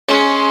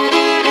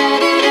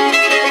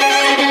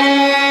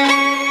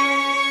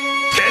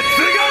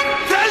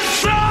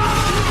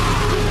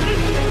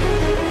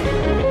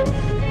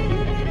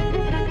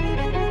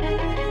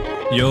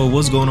Yo,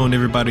 what's going on,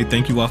 everybody?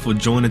 Thank you all for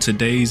joining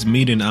today's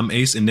meeting. I'm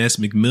Ace and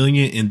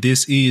McMillian, and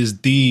this is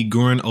the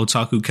Gurren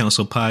Otaku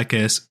Council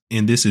podcast,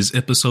 and this is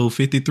episode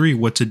 53,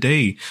 where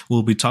today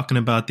we'll be talking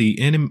about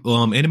the Anime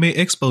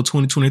Expo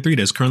 2023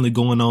 that's currently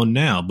going on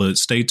now, but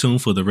stay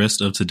tuned for the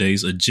rest of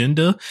today's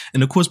agenda.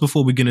 And of course,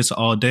 before we get into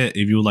all that,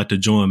 if you would like to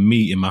join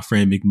me and my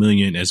friend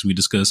McMillian as we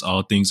discuss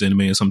all things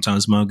anime and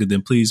sometimes manga,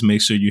 then please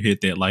make sure you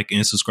hit that like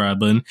and subscribe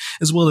button,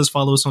 as well as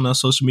follow us on our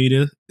social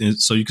media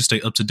so you can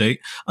stay up to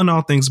date on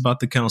all things about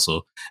the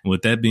council. And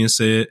with that being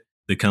said,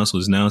 the council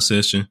is now in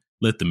session.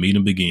 Let the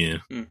meeting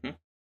begin. Mm-hmm.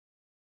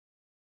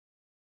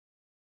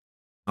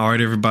 All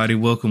right, everybody,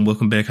 welcome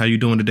back. How you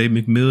doing today,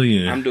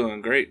 McMillian? I'm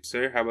doing great,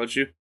 sir. How about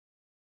you?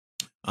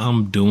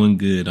 I'm doing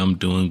good.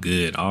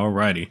 All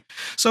righty.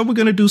 So we're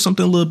going to do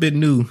something a little bit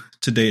new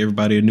today,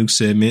 everybody, a new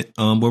segment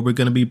where we're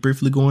going to be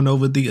briefly going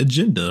over the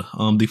agenda,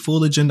 the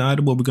full agenda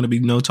item, what we're going to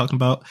be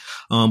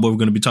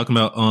talking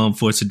about,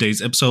 for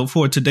today's episode.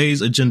 For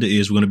today's agenda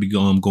is we're going to be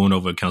going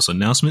over council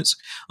announcements.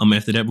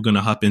 After that, we're going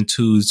to hop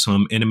into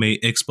some Anime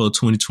Expo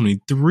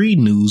 2023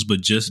 news, but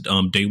just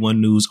day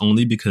one news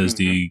only because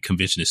the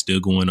convention is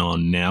still going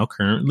on now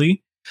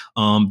currently.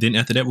 Then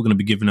after that, we're going to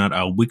be giving out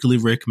our weekly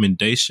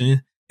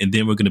recommendation. And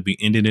then we're going to be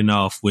ending it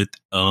off with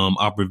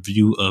our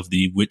review of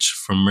the Witch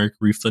from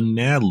Mercury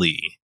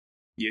finale.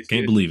 Yes,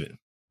 Can't believe it.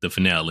 The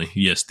finale.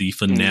 Yes, the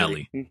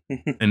finale.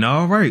 And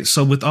all right.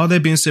 So with all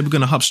that being said, we're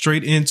going to hop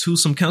straight into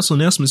some council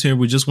announcements here.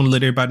 We just want to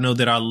let everybody know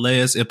that our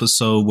last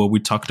episode where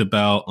we talked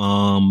about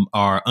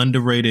our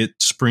underrated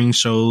spring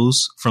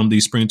shows from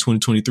the spring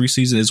 2023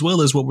 season, as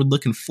well as what we're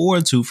looking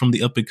forward to from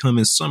the up and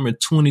coming summer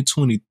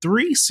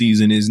 2023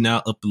 season, is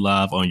now up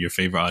live on your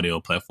favorite audio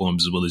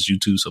platforms as well as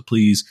YouTube. So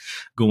please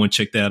go and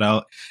check that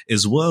out,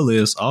 as well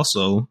as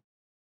also,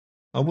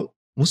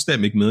 what's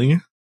that,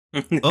 McMillian?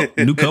 Oh,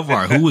 new cover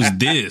art. Who is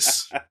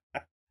this?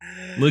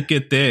 Look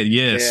at that.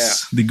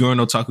 Yes. Yeah. The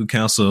Gurren Otaku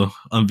Council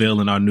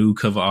unveiling our new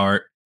cover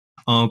art.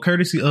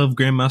 Courtesy of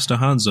Grandmaster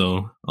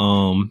Hanzo.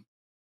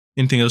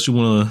 Anything else you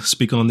want to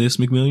speak on this,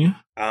 McMillian?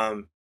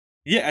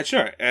 Yeah,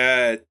 sure.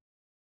 I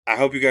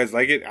hope you guys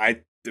like it.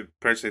 I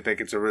personally think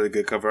it's a really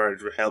good cover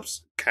art. It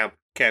helps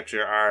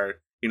capture our,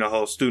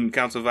 whole student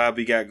council vibe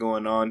we got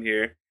going on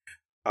here.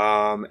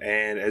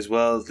 And as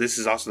well, this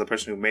is also the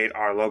person who made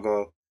our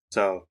logo.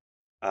 So,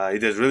 he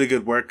does really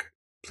good work.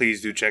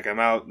 Please do check him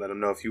out. Let him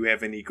know if you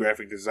have any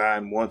graphic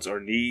design wants or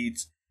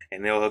needs,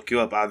 and they'll hook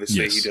you up.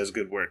 Obviously, He does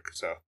good work.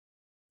 So,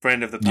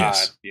 friend of the pod,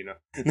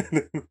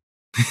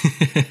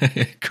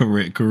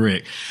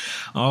 Correct.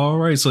 All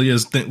right. So,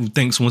 yes,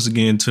 thanks once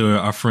again to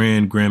our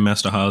friend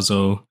Grandmaster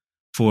Hazo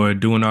for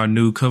doing our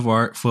new cover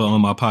art for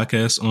our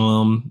podcast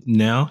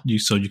now.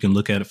 So you can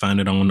look at it, find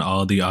it on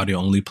all the audio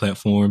only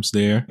platforms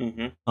there.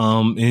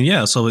 And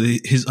yeah, so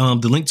his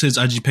the link to his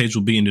IG page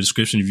will be in the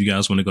description if you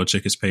guys want to go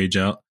check his page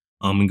out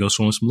and go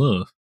show him some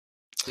love.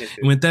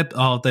 And with that,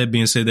 all that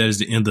being said, that is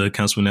the end of the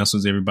council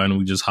announcements, everybody. And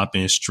we just hop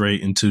in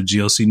straight into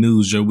GLC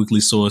News, your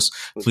weekly source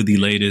for the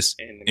latest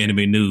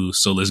anime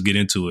news. So let's get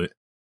into it.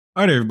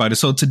 All right, everybody.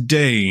 So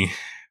today,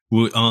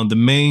 the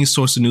main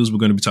source of news we're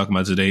going to be talking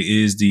about today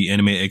is the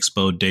Anime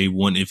Expo Day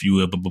 1, if you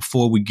will. But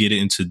before we get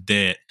into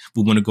that,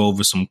 we want to go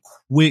over some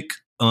quick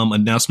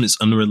announcements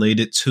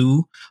unrelated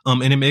to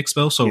Anime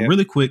Expo. So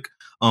really quick,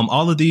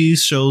 all of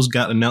these shows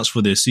got announced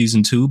for their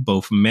season 2,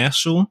 both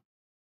Mashle,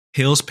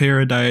 Hell's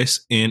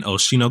Paradise, and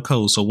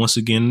Oshinoko. So once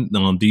again,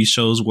 these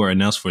shows were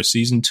announced for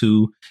season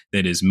 2.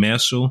 That is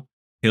Mashle,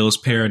 Hell's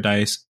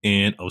Paradise,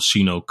 and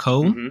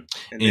Oshinoko.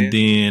 And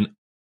then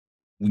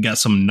we got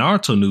some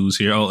Naruto news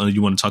here. Oh,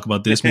 you want to talk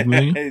about this,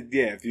 McMillian?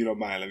 Yeah, if you don't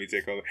mind, let me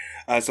take over.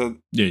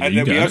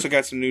 We also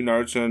got some new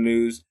Naruto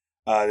news.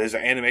 There's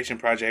an animation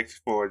project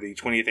for the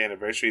 20th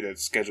anniversary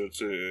that's scheduled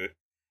to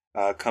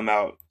come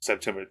out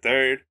September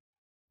 3rd.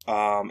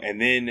 And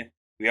then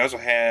we also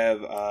have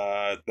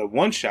the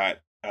one shot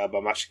by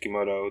Masashi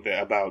Kimoto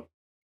about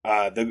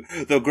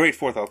the Great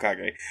Fourth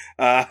Hokage,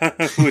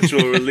 which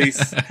will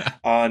release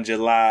on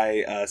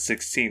July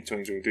 16th,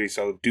 2023.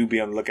 So do be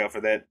on the lookout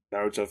for that,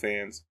 Naruto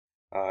fans.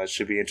 It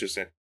should be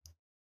interesting.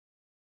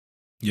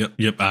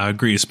 Yep, I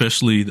agree.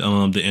 Especially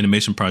the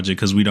animation project,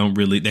 because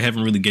they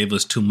haven't really gave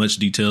us too much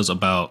details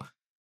about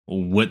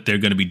what they're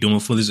going to be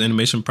doing for this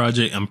animation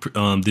project.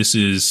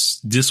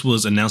 This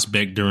was announced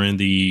back during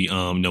the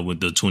with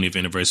the 20th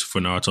anniversary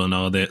for Naruto and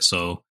all that.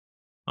 So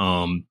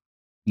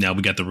now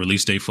we got the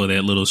release date for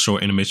that little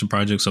short animation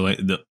project. So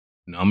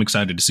I'm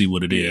excited to see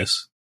what it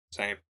is.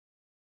 Same.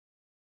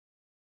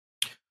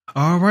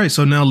 All right,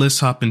 so now let's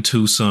hop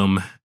into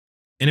some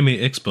Anime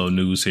Expo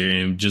news here,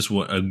 and we just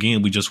want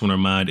to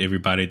remind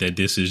everybody that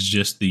this is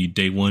just the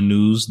day one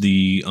news.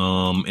 The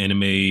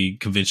anime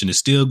convention is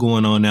still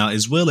going on now,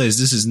 as well as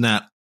this is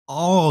not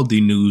all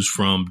the news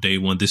from day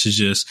one. This is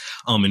just,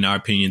 in our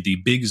opinion, the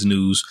biggest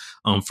news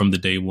from the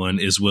day one,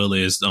 as well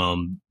as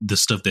the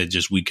stuff that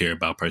just we care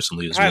about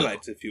personally as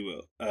highlights, if you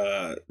will.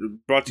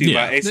 Brought to you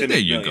by Ace and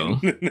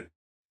McMillian. There you go.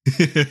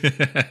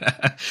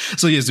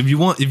 So yes, if you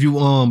want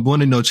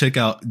to know, check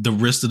out the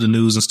rest of the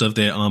news and stuff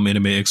that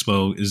Anime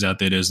Expo is out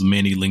there. There's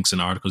many links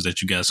and articles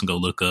that you guys can go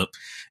look up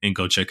and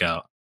go check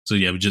out. So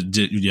yeah,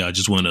 I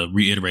just want to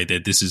reiterate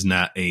that this is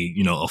not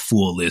a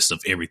full list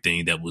of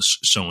everything that was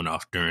shown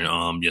off during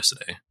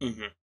yesterday.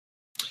 Mm-hmm.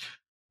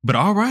 But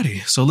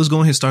alrighty, so let's go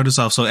ahead and start this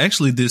off. So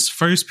actually, this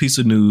first piece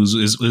of news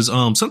is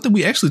something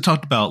we actually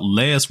talked about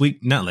last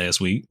week. Not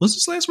last week. Was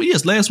this last week?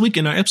 Yes, last week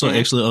in our episode,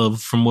 actually,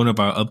 from one of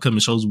our upcoming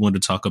shows we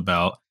wanted to talk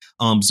about.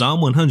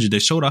 Zom 100, they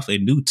showed off a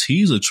new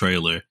teaser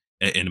trailer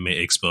at Anime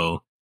Expo.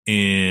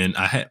 And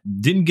I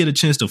didn't get a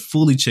chance to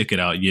fully check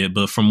it out yet,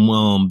 but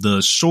from the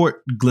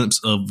short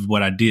glimpse of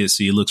what I did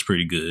see, it looks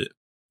pretty good.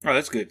 Oh,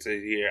 that's good to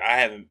hear. I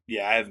haven't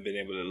been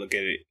able to look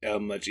at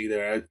it much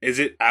either. Is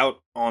it out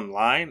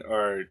online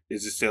or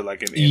is it still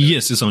like an?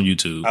 Yes, it's on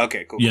YouTube.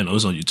 Okay, cool. Yeah, no,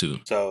 it's on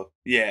YouTube. So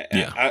yeah.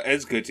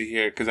 It's good to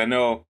hear because I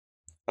know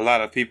a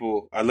lot of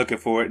people are looking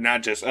for it.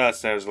 Not just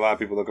us. There's a lot of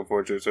people looking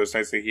forward to it. So it's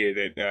nice to hear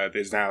that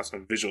there's now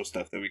some visual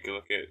stuff that we can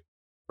look at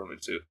from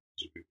it too.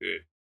 Should be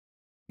good.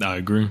 I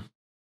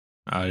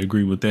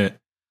agree with that.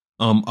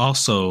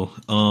 Also,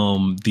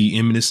 the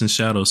Eminence and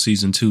Shadow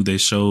season 2, they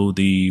showed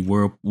the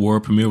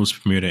world premiere was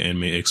premiered at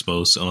Anime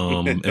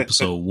Expo.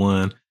 Episode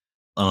 1.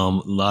 A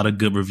lot of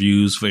good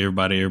reviews for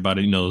everybody.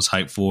 Everybody knows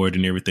hype for it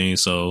and everything.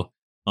 So,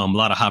 a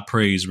lot of high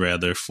praise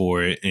rather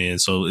for it. And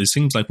so it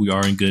seems like we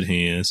are in good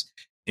hands.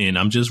 And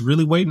I'm just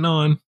really waiting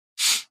on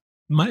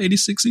my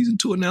 86 season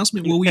 2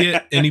 announcement. Where we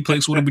at? Any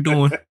place? What are we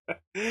doing?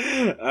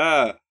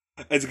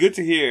 It's good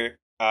to hear.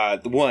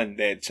 The one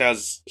that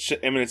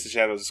Eminence and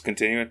Shadows is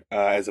continuing.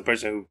 As a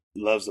person who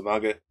loves the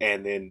manga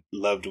and then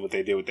loved what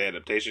they did with the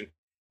adaptation,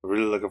 I'm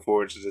really looking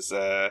forward to just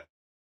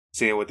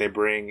seeing what they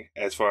bring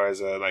as far as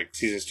like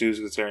season 2 is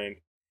concerned.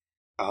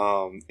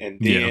 And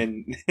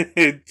then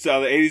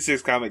so the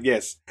 86 comic.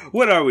 Yes,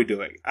 what are we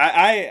doing?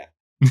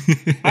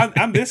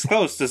 I'm this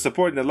close to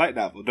supporting the light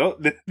novel.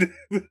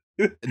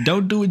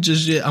 Don't do it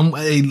just yet.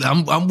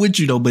 I'm with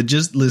you though, but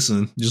just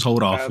listen. Just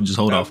hold off.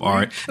 All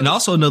right. And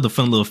also another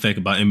fun little fact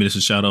about Eminence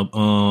and Shadow.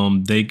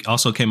 They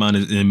also came out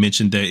and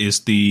mentioned that it's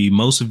the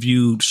most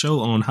viewed show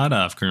on High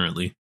Dive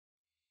currently.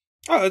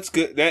 Oh, that's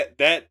good.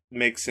 That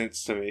makes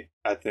sense to me.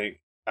 I think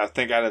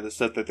out of the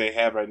stuff that they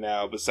have right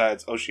now,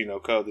 besides Oshi no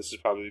Ko, this is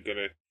probably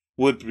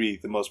would be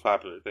the most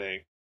popular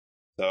thing.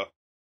 So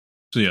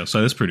yeah,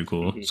 so that's pretty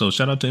cool. Mm-hmm. So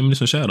shout out to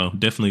Eminence and Shadow.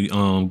 Definitely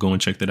go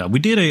and check that out. We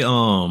did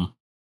a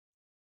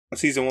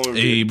season 1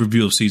 review. A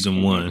review of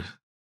season 1.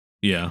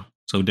 Yeah.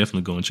 So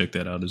definitely go and check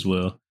that out as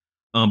well.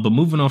 But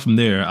moving on from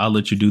there, I'll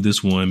let you do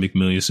this one,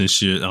 McMillian,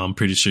 since I'm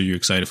pretty sure you're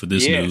excited for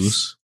this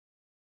news.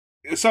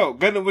 So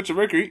Gundam From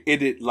Mercury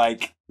ended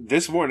like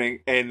this morning,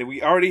 and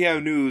we already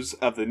have news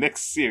of the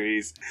next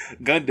series,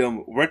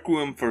 Gundam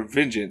Requiem for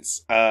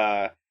Vengeance.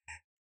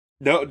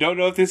 Don't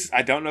know if this.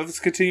 I don't know if this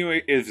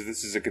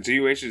is a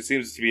continuation. It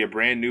seems to be a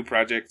brand new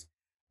project,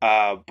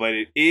 but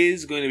it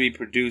is going to be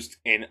produced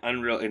in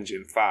Unreal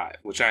Engine 5,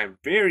 which I am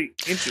very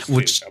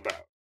interested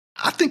about.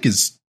 I think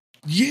it's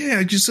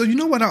So you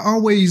know what I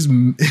always.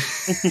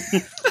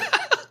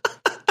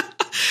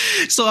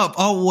 So I've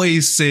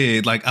always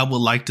said like I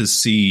would like to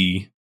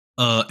see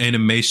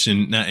anime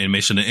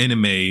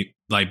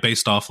like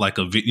based off like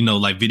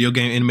like video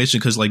game animation,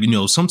 because like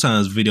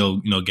sometimes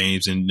video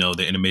games and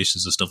the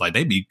animations and stuff like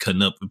they be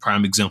cutting up.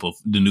 Prime example,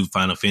 the new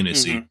Final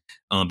Fantasy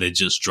that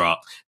just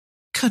dropped,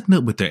 cutting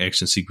up with their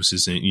action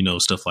sequences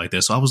and stuff like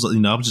that. So I was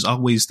just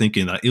always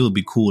thinking like it would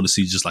be cool to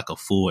see just like a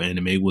full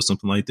anime with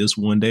something like this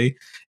one day.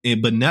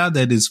 But now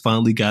that it's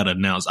finally got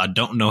announced, I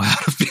don't know how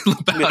to feel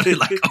about it.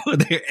 Like, oh,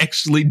 they're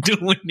actually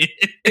doing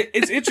it.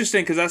 It's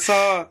interesting because I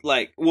saw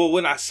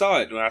when I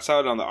saw it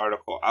on the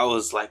article, I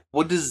was like,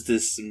 what does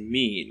this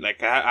mean?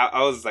 Like,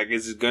 I was like,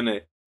 is it going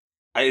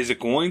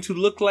to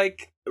look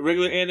like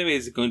regular anime?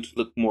 Is it going to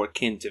look more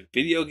akin to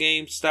video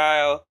game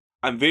style?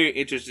 I'm very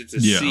interested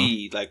to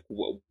see like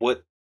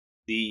what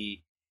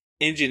the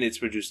engine it's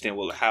produced in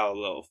how it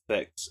will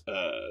affect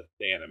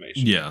the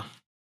animation. Yeah,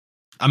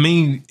 I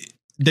mean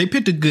they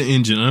picked a good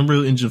engine.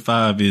 Unreal Engine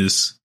 5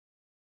 is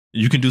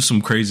you can do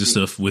some crazy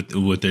stuff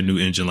with their new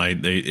engine. Like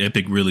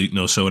Epic really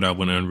showed out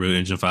with Unreal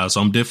Engine 5.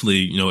 So I'm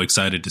definitely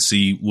excited to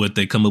see what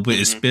they come up with,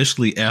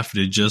 especially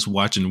after just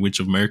watching Witch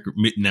From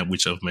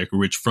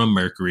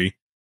Mercury.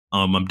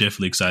 I'm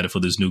definitely excited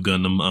for this new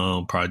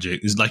Gundam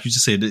project. It's like you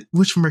just said,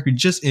 Witch from Mercury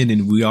just ended,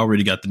 and we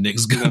already got the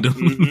next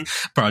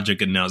Gundam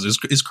project announced.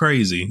 It's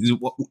crazy.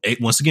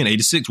 Once again,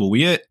 86. Where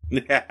we at?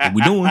 What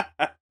we doing?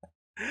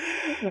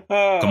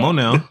 Come on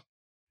now.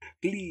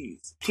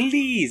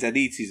 Please, I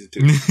need season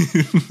 2.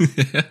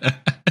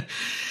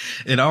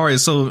 And all right,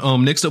 so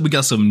next up we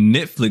got some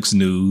Netflix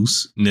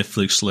news,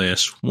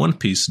 Netflix/One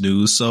Piece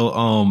news.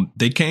 So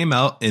they came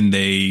out and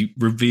they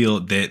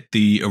revealed that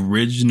the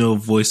original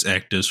voice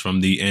actors from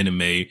the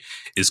anime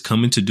is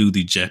coming to do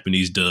the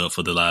Japanese dub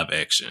for the live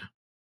action.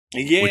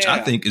 Yeah. Which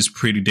I think is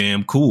pretty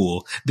damn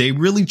cool. They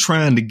really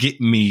trying to get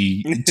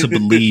me to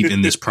believe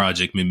in this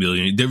project,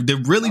 McMillian. They're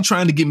really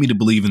trying to get me to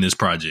believe in this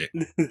project.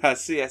 I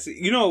see.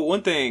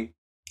 One thing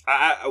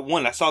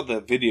I saw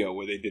the video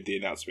where they did the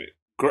announcement.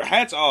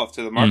 Hats off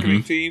to the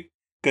marketing team,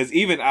 because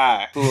even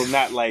I, who am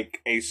not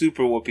like a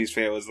super One Piece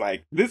fan, was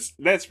like, that's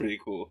pretty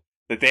cool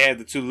that they had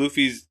the two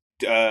Luffy's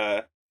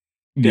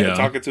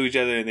talking to each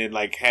other and then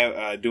like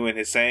doing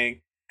his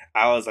saying.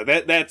 I was like,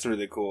 that's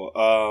really cool.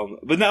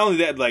 But not only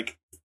that, like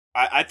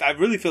I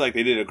really feel like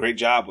they did a great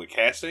job with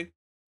casting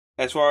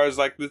as far as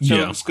like the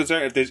show is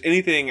concerned. If there's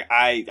anything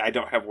I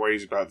don't have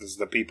worries about, this is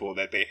the people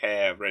that they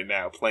have right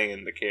now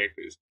playing the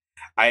characters.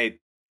 I'm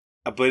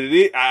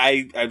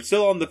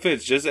still on the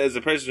fence, just as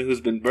a person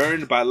who's been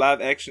burned by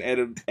live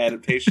action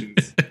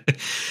adaptations.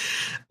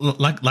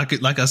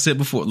 Like I said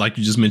before, like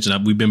you just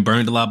mentioned, we've been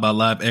burned a lot by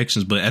live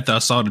actions. But after I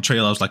saw the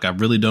trailer, I was like, I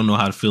really don't know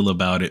how to feel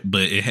about it.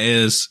 But it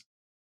has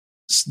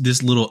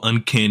this little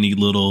uncanny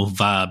little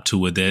vibe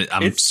to it that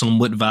I'm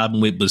somewhat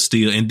vibing with, but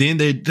still. And then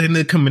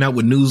they're coming out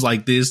with news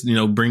like this,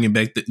 bringing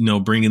back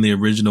bringing the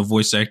original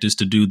voice actors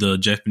to do the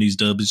Japanese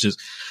dub. It's just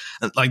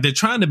like they're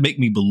trying to make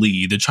me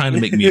believe. They're trying to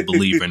make me a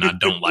believer, and I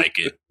don't like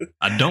it.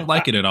 I don't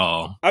like it at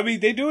all. I mean,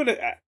 they're doing it.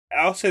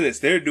 I'll say this: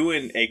 they're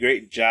doing a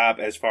great job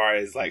as far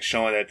as like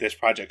showing that this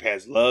project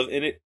has love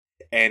in it,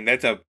 and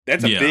that's a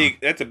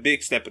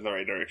big step in the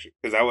right direction.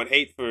 Because I would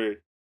hate for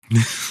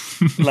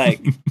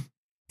like.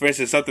 For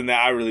instance, something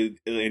that I really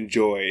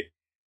enjoy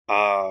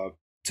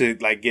to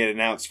like get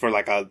announced for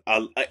like a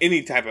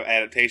any type of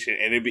adaptation,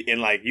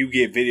 and like you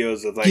get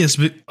videos of like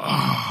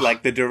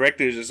like the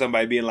directors or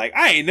somebody being like,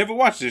 I ain't never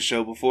watched this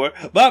show before,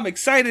 but I'm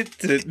excited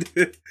to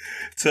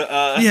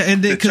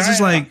and then because it's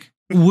like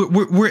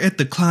we're at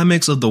the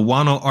climax of the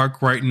Wano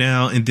arc right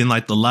now, and then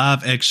like the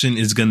live action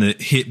is gonna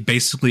hit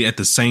basically at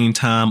the same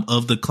time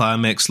of the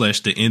climax /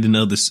 the ending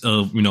of this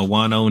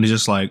Wano, and it's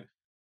just like.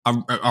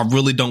 I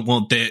really don't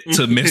want that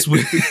to mess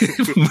with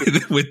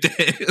with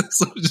that.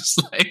 So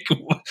just like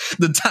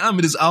the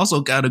timing is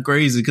also kind of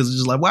crazy because it's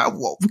just like,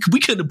 wow,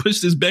 we could have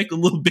pushed this back a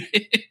little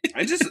bit.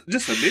 just a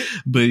bit.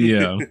 But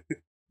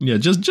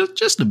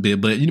just a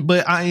bit.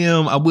 But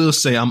I will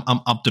say I'm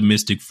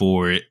optimistic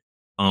for it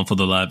for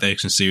the live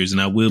action series,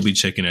 and I will be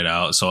checking it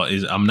out. So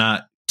I'm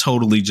not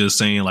totally just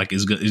saying like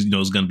it's going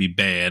to be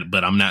bad,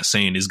 but I'm not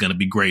saying it's going to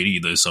be great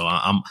either. So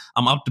I'm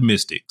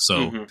optimistic.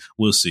 So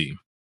we'll see.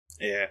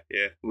 Yeah.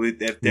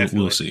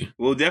 We'll see.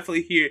 We'll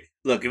definitely hear.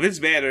 Look, if it's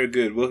bad or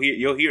good,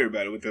 you'll hear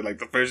about it within like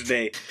the first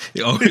day.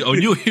 Oh,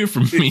 you'll hear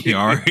from me.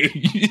 All right,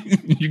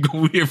 you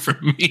gonna hear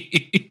from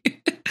me.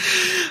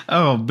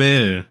 Oh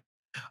man.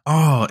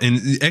 Oh,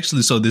 and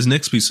actually, so this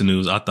next piece of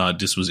news, I thought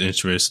this was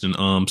interesting.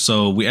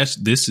 So we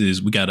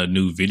got a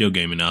new video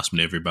game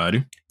announcement,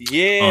 everybody.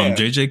 Yeah.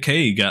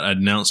 JJK got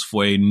announced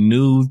for a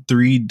new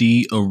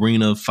 3D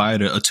arena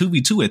fighter, a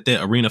 2v2 at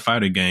that arena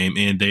fighter game,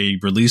 and they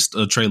released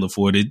a trailer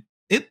for it.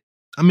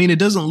 It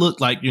doesn't look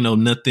like,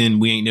 nothing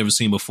we ain't never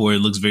seen before. It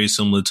looks very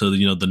similar to, the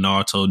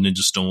Naruto Ninja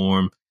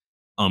Storm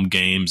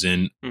games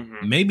and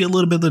maybe a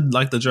little bit of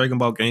like the Dragon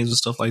Ball games and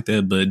stuff like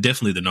that, but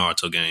definitely the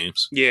Naruto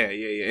games. Yeah.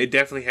 It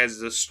definitely has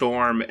the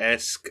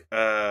Storm-esque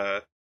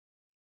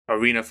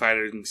arena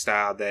fighting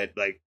style that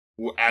like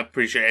I'm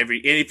pretty sure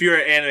if you're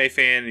an anime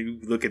fan and you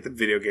look at the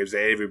video games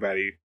that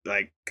everybody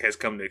like has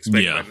come to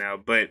expect right now.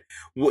 But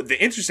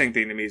the interesting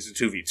thing to me is the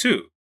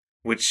 2v2,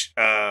 which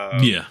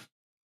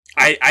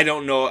I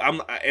don't know.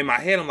 I'm in my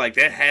head. I'm like,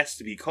 that has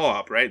to be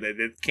co-op, right?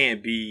 That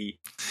can't be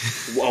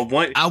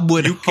one. I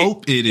would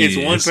hope it is.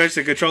 It's one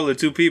person controlling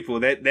two people.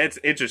 That's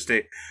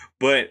interesting,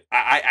 but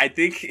I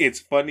think it's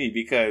funny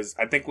because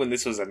I think when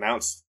this was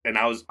announced, and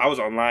I was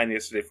online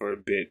yesterday for a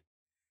bit,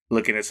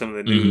 looking at some of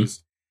the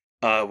news.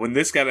 When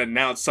this got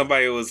announced,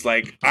 somebody was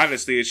like,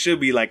 honestly, it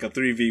should be like a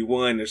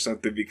 3v1 or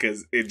something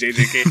because in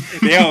JJK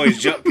they always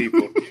jump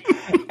people,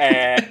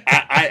 and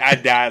I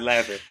died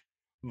laughing,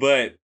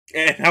 but.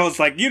 And I was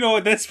like, you know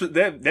what,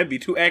 that'd be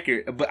too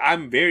accurate. But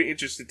I'm very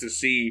interested to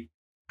see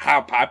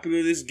how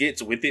popular this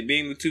gets with it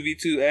being the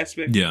 2v2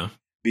 aspect. Yeah.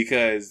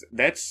 Because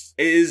that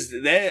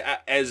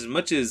as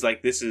much as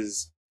like this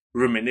is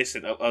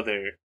reminiscent of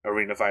other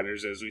arena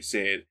fighters, as we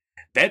said,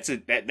 that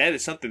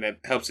is something that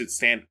helps it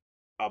stand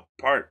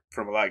apart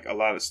from like a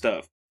lot of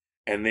stuff.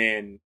 And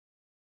then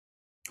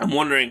I'm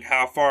wondering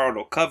how far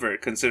it'll cover,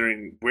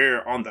 considering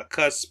we're on the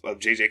cusp of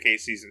JJK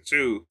season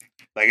 2.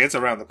 Like it's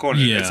around the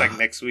corner. Yeah. It's like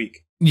next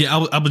week.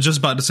 Yeah, I was just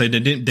about to say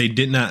they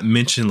did not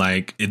mention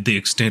like the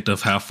extent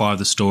of how far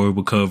the story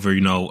will cover,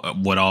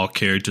 what all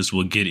characters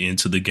will get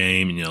into the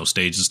game,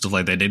 stages, stuff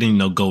like that. They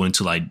didn't go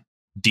into like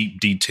deep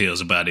details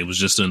about it. It was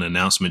just an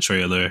announcement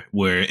trailer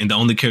and the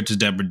only characters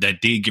that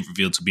did get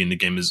revealed to be in the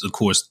game is of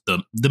course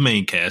the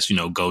main cast,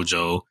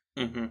 Gojo,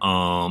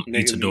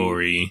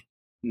 Itadori,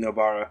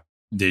 Nobara.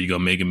 There you go,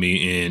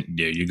 Megami, and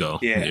there you go.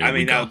 Yeah, I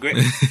mean, now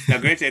granted,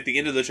 at the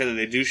end of the trailer,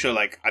 they do show,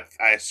 like,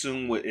 I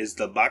assume what is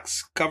the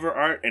box cover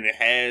art, and it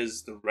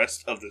has the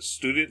rest of the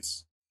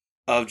students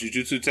of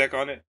Jujutsu Tech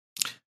on it.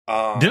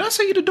 Did I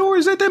say Itadori?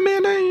 Is that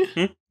man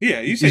name? Yeah,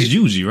 you said it's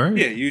Yuji, right?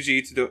 Yeah,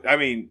 Yuji Itadori. I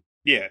mean,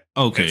 yeah.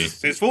 Okay.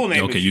 His full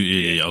name is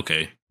Yuji. Yeah,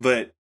 okay.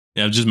 But...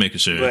 Yeah, I'm just making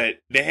sure. But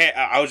they had,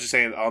 I was just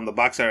saying, on the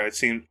box art, it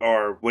seemed,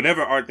 or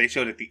whatever art they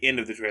showed at the end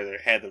of the trailer,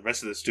 had the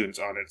rest of the students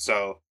on it,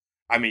 so...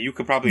 I mean, you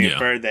could probably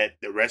infer that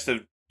the rest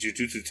of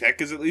Jujutsu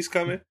Tech is at least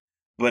coming,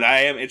 but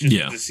I am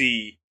interested to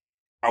see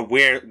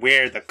where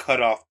the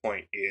cutoff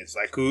point is.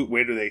 Like,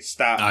 where do they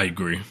stop? I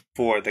agree.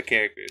 For the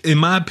characters. In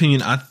my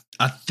opinion,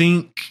 I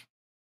think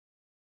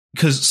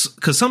because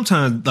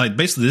sometimes, like,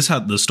 basically this is how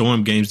the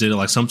Storm games did it.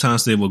 Like,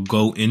 sometimes they will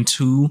go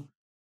into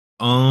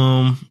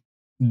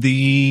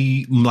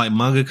the like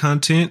manga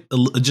content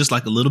just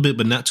like a little bit,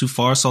 but not too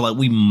far. So like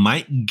we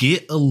might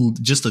get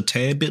just a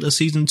tad bit of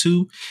season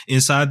 2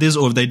 inside this,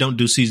 or if they don't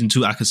do season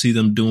 2, I could see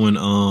them doing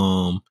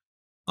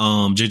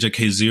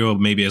JJK Zero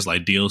maybe as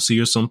like DLC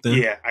or something.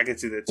 Yeah, I could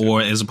see that too.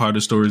 Or as a part of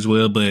the story as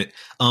well. But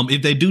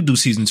if they do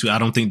season 2, I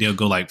don't think they'll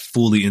go like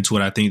fully into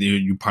it. I think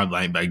you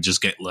probably like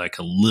just get like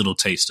a little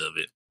taste of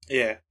it.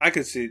 Yeah, I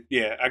could see.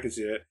 Yeah, I could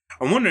see that.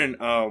 I'm wondering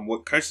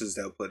what curses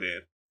they'll put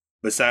in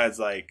besides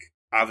like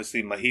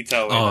obviously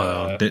Mahito.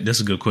 And,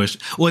 that's a good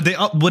question. Well,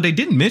 they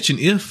didn't mention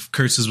if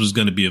curses was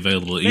going to be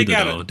available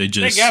either.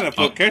 They gotta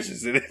put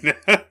curses in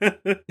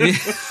it.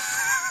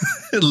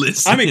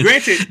 Listen, I mean,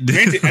 granted,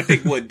 I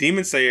think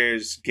Demon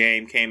Slayer's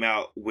game came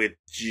out with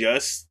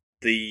just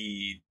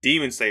the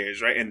Demon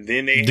Slayers, right? And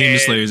then Demon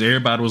Slayers.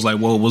 Everybody was like,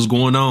 "Whoa, what's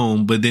going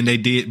on?" But then they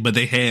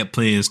had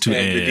plans to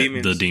add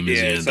the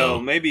demons in. So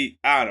maybe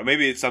I don't know.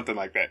 Maybe it's something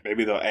like that.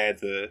 Maybe they'll add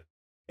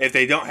if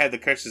they don't have the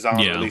curses on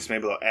release,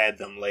 maybe they'll add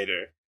them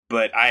later.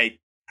 But I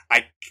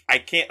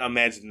can't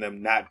imagine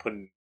them not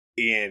putting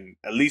in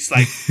at least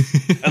like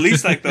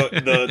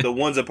the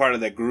ones a part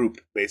of that group,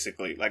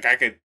 basically. Like I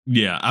could.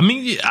 Yeah, I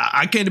mean,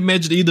 I can't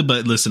imagine either.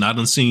 But listen, I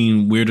done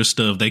seen weirder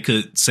stuff. They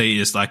could say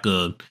it's like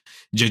a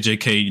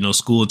JJK,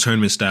 school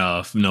tournament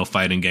style,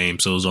 fighting game.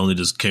 So it's only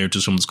just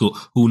characters from the school.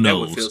 Who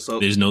knows?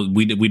 There's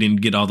we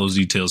didn't get all those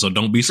details. So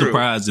don't be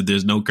surprised if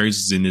there's no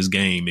curses in this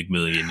game,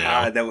 McMillian.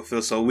 Now that would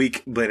feel so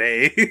weak, but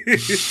hey,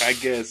 I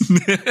guess.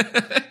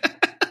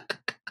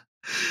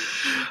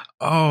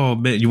 Oh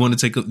man, you want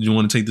to take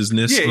this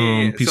next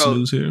piece of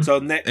news here?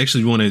 So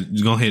actually, you want to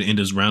go ahead and end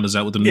this round us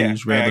out with the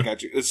news? Yeah, I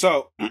got you.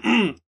 So,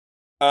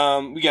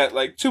 we got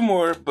like 2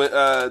 more,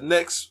 but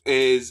next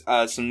is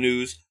some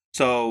news.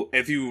 So,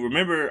 if you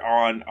remember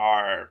on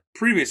our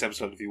previous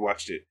episode, if you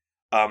watched it,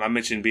 I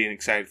mentioned being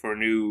excited for a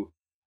new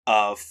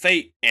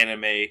Fate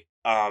anime.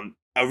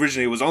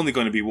 Originally, it was only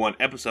going to be 1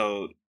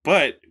 episode,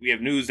 but we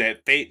have news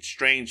that Fate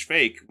Strange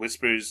Fake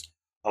Whispers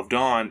of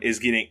Dawn is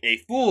getting a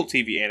full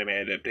TV anime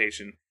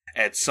adaptation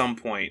at some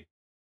point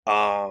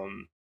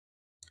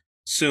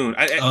soon.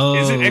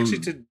 Is it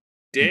actually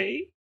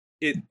today?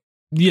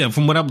 Yeah,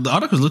 from what the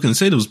article's looking,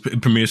 said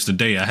it premieres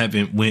today. I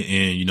haven't went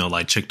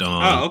and checked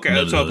on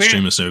the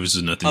streaming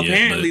services, nothing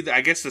apparently, yet. But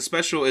I guess the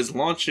special is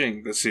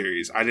launching the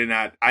series. I did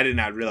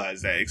not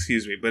realize that.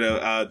 Excuse me,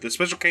 but the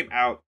special came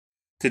out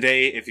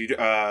today. If you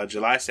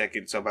July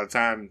 2nd, so by the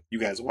time you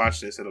guys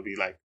watch this, it'll be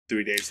like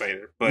 3 days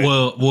later. But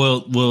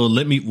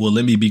let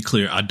me be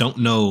clear. I don't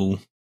know.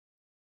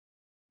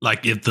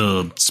 Like if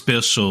the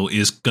special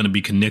is going to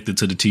be connected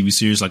to the TV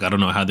series, like I don't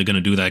know how they're going to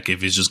do that.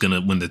 If it's just going to,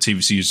 when the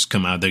TV series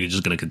come out, they're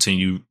just going to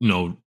continue,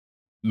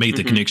 make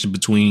the connection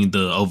between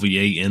the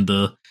OVA and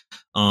the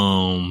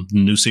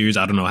new series.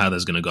 I don't know how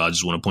that's going to go. I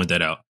just want to point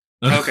that out.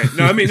 Okay.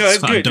 No, I mean, no, it's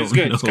so good. It's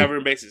good. Know. It's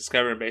covering bases.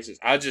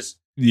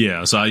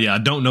 So I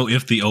don't know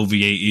if the OVA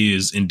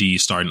is indeed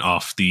starting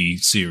off the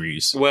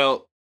series.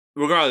 Well,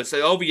 regardless,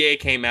 the OVA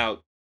came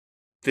out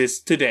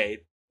today.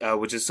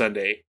 Which is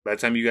Sunday. By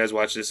the time you guys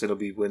watch this, it'll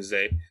be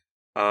Wednesday.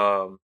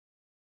 But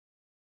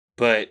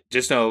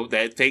just know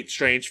that Fate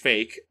Strange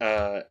Fake,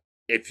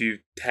 if you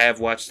have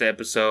watched the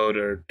episode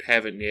or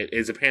haven't yet,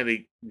 is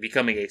apparently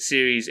becoming a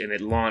series, and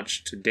it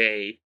launched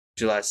today,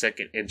 July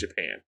 2nd, in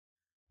Japan.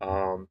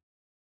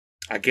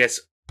 I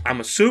guess,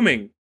 I'm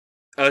assuming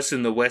us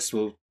in the West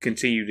will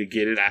continue to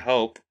get it, I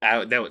hope.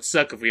 That would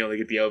suck if we only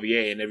get the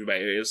OVA and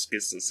everybody else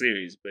gets the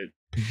series, but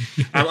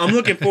I'm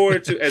looking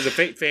forward to, as a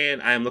Fate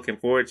fan, I am looking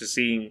forward to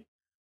seeing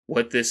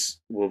what this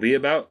will be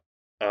about,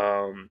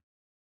 and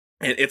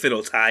if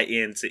it'll tie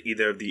into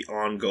either of the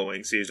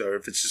ongoing series, or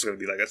if it's just going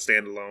to be like a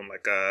standalone,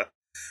 like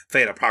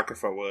Fate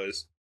Apocrypha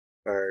was,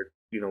 or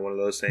one of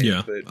those things.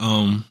 Yeah, but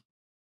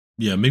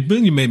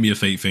McMillian made me a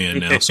Fate fan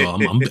now, so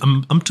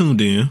I'm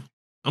tuned in.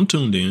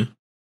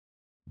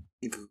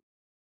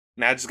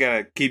 Now I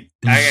gotta keep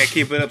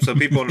it up so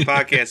people on the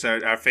podcast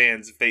are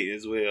fans of Fate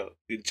as well.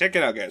 Check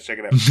it out, guys. Check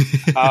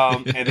it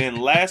out. And then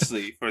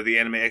lastly, for the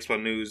Anime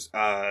Expo news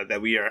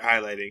that we are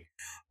highlighting,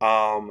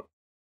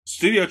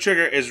 Studio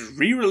Trigger is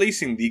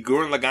re-releasing the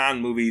Gurren Lagann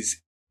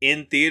movies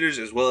in theaters,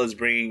 as well as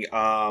bringing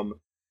a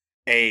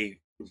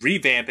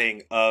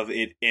revamping of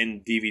it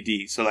in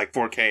DVD. So like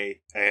 4K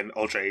and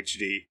Ultra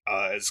HD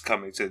is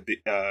coming to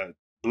the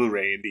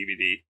Blu-ray and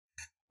DVD.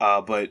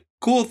 But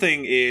cool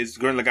thing is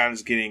Gurren Lagann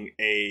is getting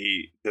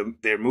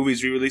their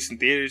movies re-released in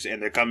theaters,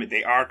 and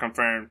they are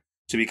confirmed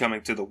to be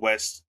coming to the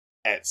West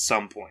at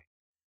some point.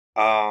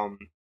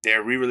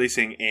 They're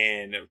re-releasing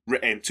in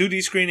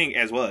 2D screening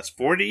as well as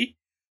 4D.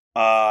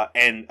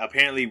 And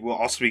apparently we'll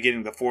also be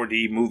getting the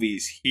 4D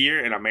movies here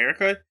in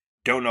America.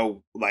 Don't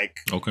know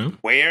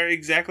where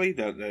exactly,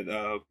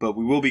 but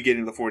we will be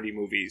getting the 4D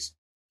movies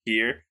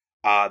here.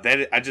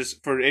 That I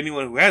just for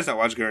anyone who has not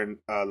watched Gurren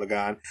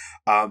Lagann,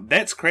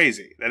 that's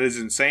crazy. That is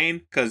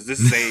insane because this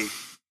is a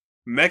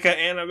mecha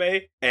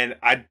anime, and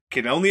I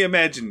can only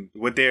imagine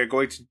what they're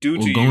going to do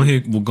to you. Go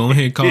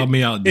ahead and call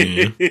me out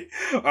then.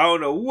 I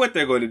don't know what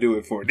they're going to do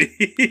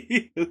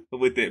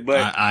with it, but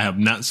I have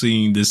not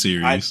seen this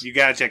series. You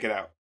gotta check it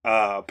out.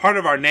 Part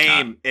of our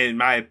name,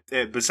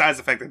 besides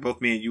the fact that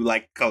both me and you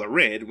like color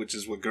red, which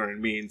is what Gurren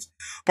means,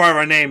 part of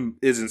our name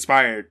is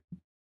inspired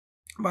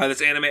by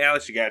this anime.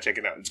 Alex, you gotta check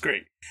it out. It's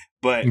great.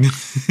 But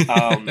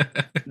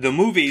the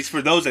movies,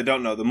 for those that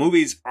don't know, the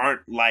movies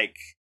aren't like,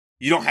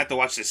 you don't have to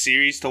watch the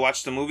series to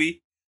watch the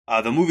movie.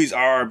 The movies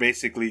are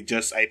basically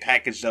just a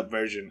packaged up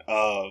version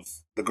of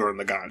the Gurren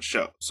Lagann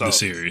show. So the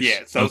series.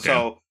 Yeah.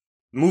 So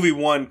movie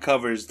 1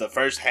 covers the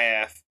first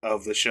half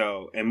of the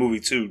show, and movie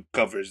 2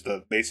 covers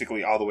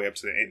basically all the way up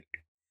to the ending.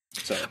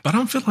 So, but I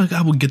don't feel like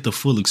I would get the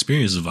full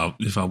experience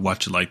if I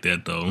watch it like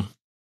that, though.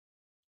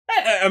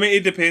 I mean,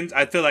 it depends.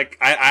 I feel like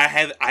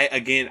I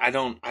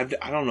don't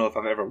know if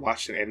I've ever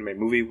watched an anime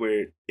movie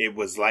where it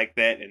was like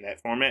that in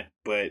that format,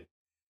 but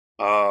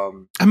I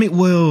mean,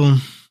 well,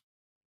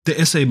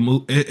 the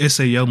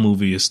SAO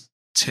movie is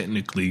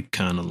technically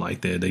kind of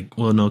like that.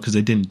 Because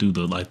they didn't do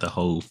the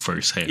whole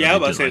first half. Yeah, I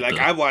was about to say,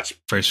 I watched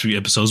first 3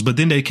 episodes, but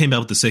then they came out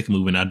with the second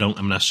movie, and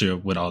I'm not sure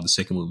what all the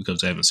second movie,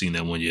 because I haven't seen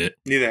that one yet.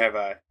 Neither have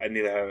I.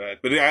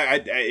 But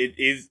it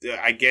is.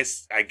 I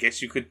guess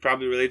you could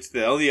probably relate to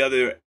the only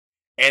other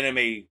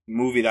anime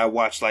movie that I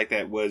watched like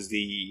that was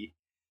the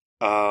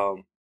why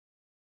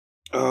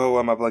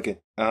am I blanking?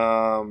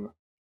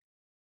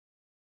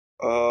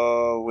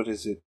 What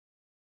is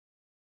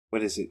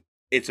it?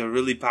 It's a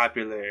really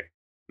popular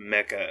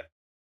mecha.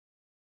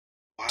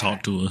 Why?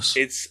 Talk to us.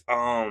 It's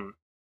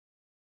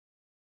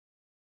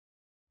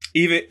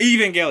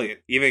Evangelion.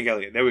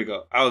 There we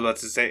go. I was about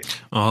to say.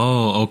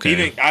 Oh,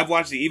 okay. I've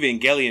watched the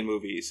Evangelion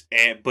movies,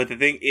 but the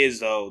thing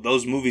is, though,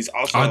 those movies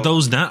also are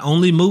those not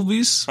only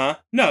movies? Huh?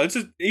 No,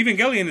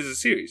 Evangelion is a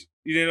series.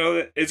 You didn't know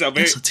that? It's a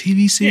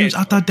TV series. Yeah,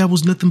 I thought that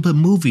was nothing but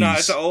movies. No,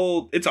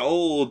 it's an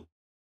old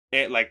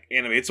like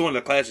anime. It's one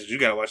of the classics. You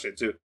gotta watch that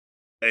too.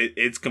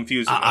 It's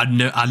confusing. I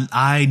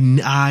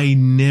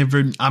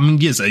never. I mean,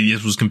 yes,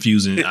 it was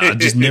confusing. I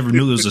just never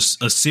knew it was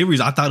a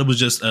series. I thought it was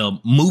just a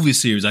movie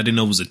series. I didn't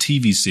know it was a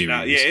TV series.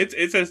 No, yeah, it's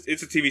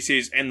a TV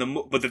series,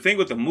 but the thing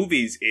with the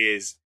movies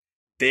is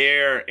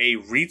they're a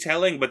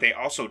retelling, but they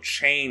also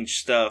change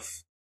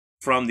stuff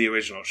from the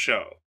original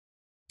show.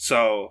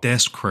 So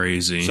that's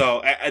crazy.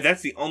 So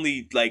that's the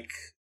only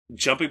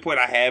jumping point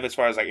I have as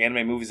far as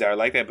anime movies that are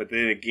like that. But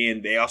then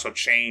again, they also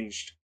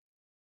changed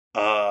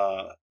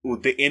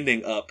the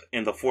ending up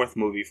in the 4th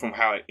movie from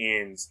how it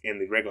ends in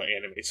the regular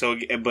anime. So,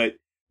 but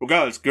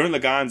regardless, Gurren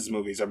Lagann's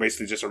movies are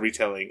basically just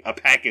a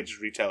packaged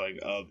retelling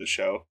of the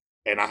show,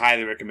 and I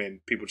highly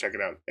recommend people check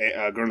it out.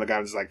 Gurren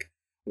Lagann is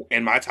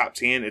in my top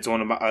 10. It's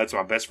it's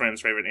my best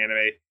friend's favorite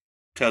anime.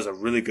 Tells a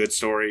really good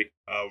story,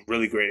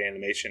 really great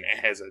animation, and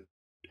has an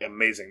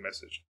amazing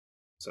message.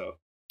 So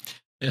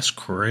that's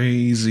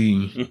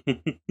crazy.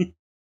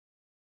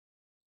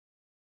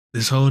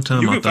 This whole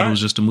time I thought it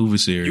was just a movie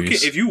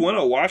series. If you want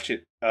to watch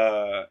it,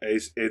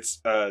 it's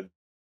I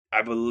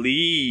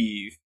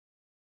believe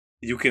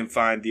you can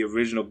find the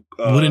original.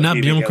 Would it not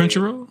be on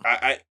Crunchyroll?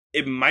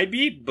 It might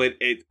be, but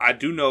I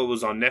do know it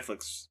was on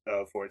Netflix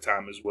for a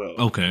time as well.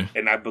 Okay,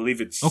 and I believe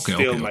it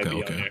might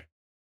be on there.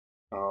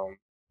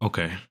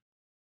 Okay.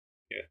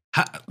 Yeah.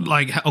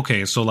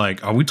 So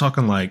are we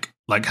talking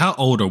how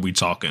old are we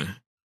talking?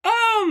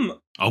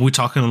 Are we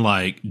talking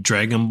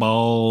Dragon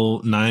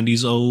Ball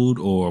 90s old,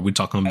 or are we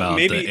talking about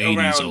maybe the 80s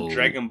around old?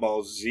 Dragon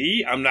Ball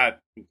Z? I'm not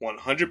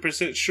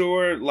 100%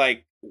 sure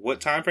what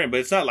time frame,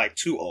 but it's not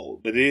too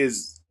old, but it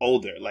is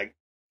older,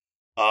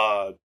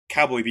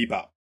 Cowboy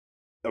Bebop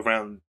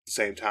around the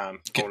same time.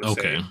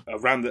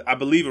 I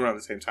believe around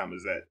the same time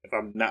as that, if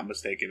I'm not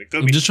mistaken.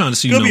 I'm just trying to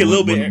see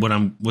what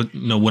I'm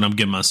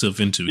getting myself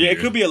into. Yeah, here.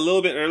 It could be a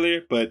little bit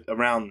earlier, but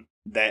around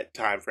that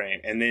time frame.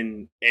 And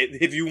then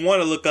if you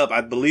want to look up,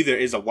 I believe there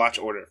is a watch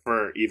order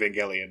for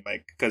Evangelion,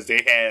 because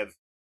they have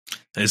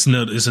it's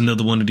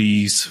another one of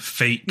these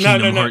fake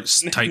Kingdom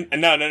Hearts type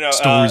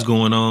stories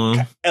going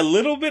on. A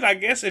little bit, I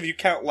guess, if you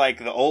count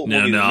the old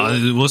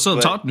movie. What's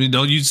up? Talk to me.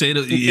 Don't you say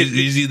it's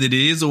either it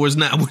is or it's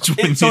not. Which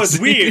one? So it's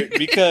weird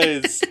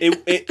because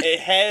it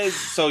has.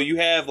 So you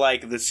have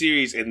the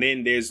series, and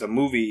then there's the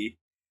movie,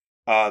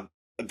 the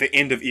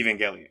end of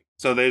Evangelion.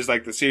 So there's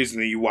the series,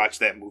 and then you watch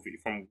that movie,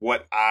 from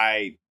what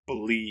I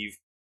believe.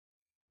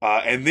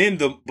 And then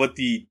but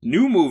the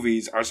new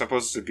movies are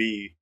supposed to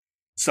be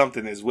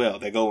something as well.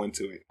 They go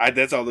into it.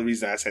 That's all the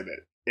reason I said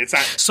that. It's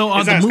not. So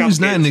are the movies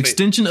not an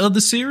extension of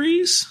the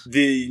series?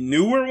 The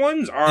newer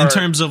ones are, in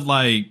terms of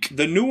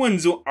the new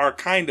ones are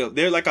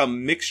they're a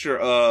mixture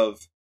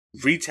of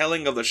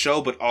retelling of the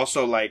show, but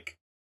also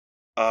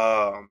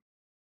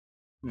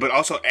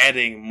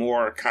adding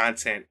more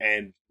content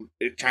and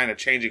kind of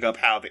changing up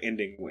how the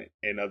ending went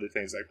and other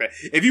things like that.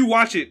 If you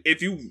watch it,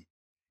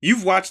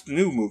 you've watched the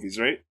new movies,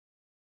 right?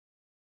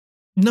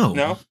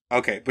 No.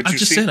 Okay, but I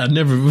just said I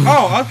never.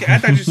 Oh, okay. I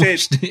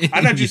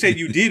thought you said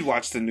you did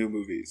watch the new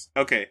movies.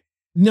 Okay.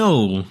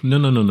 No.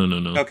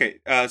 Okay.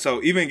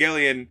 So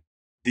Evangelion,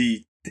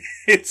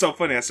 it's so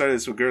funny. I started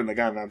this with Girl and the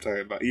Guy, and I'm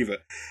talking about Eva.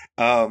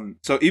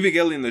 So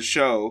Evangelion, the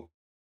show,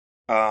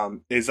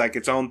 is like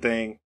its own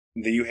thing.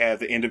 Then you have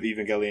the end of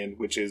Evangelion,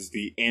 which is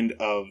the end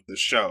of the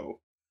show.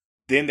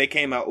 Then they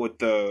came out with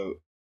the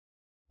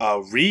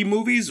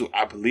re-movies,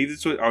 I believe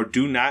it's what, or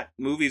do not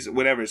movies,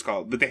 whatever it's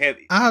called. But they have.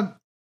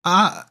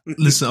 I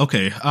listen.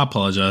 Okay, I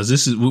apologize.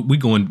 This is we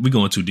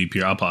going too deep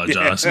here. I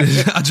apologize.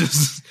 Yeah. I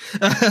just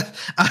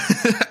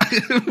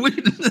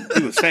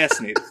he was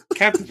fascinated,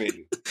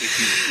 captivated.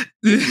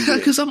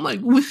 Because I'm like,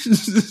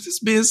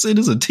 this man said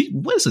it's a TV.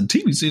 What's a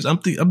TV series?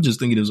 I'm just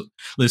thinking it was.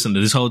 Listen,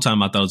 this whole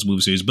time I thought it was a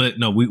movie series, but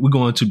no, we're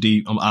going too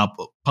deep. I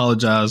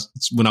apologize.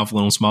 Went off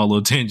on a small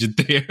little tangent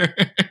there,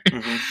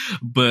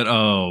 but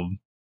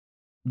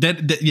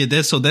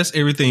that's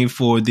everything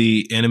for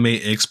the Anime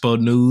Expo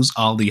news,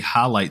 all the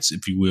highlights,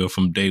 if you will,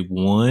 from day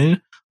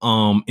one.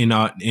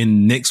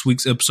 In next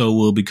week's episode,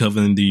 we'll be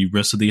covering the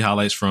rest of the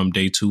highlights from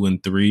day 2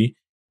 and 3,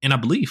 and I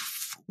believe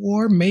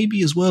 4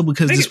 maybe as well,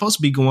 because it's supposed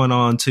to be going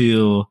on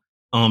till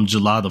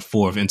July the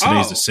 4th, and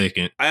today's the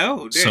 2nd.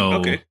 Oh, damn. So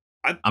okay.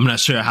 I'm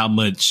not sure how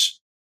much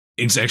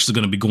is actually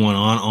going to be going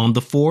on the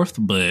 4th,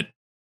 but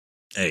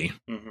hey,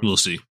 we'll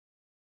see.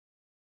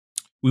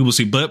 We will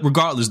see. But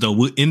regardless,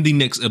 though, in the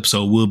next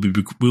episode, we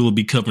will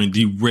be covering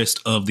the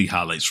rest of the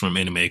highlights from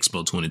Anime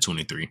Expo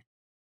 2023.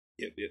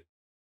 Yep.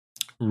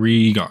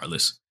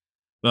 Regardless.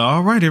 Well,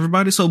 all right,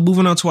 everybody. So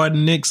moving on to our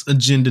next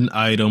agenda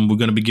item, we're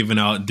going to be giving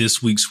out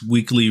this week's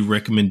weekly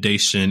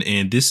recommendation.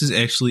 And this is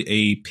actually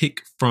a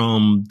pick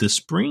from the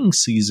spring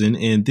season.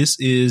 And this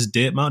is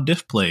Dead Mount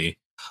Death Play.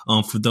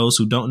 For those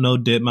who don't know,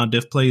 Dead Mount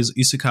Death Play is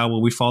isekai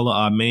where we follow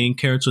our main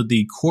character,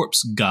 the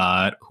corpse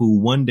god, who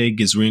one day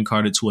gets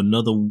reincarnated to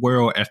another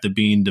world after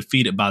being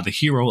defeated by the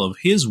hero of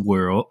his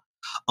world.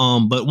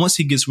 But once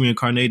he gets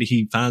reincarnated,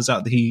 he finds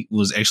out that he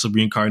was actually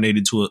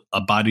reincarnated to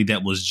a body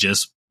that was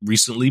just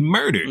recently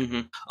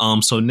murdered.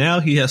 So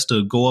now he has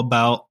to go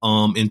about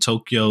in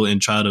Tokyo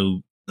and try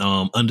to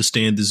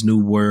understand this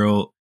new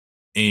world,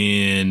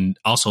 and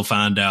also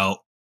find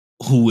out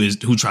who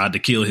tried to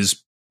kill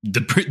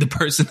the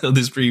person of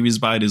this previous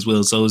body as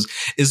well. So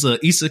it's a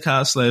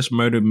isekai /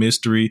 murder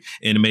mystery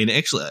anime. And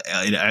actually,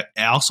 it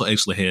also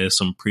actually has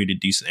some pretty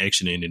decent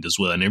action in it as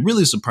well. And it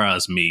really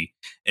surprised me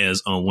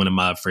as one of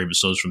my favorite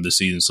shows from this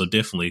season. So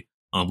definitely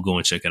go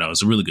and check it out.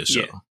 It's a really good show.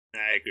 Yeah,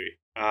 I agree.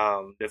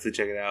 Definitely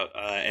check it out.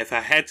 If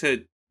I had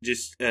to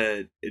just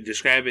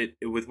describe it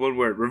with one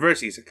word,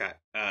 reverse isekai.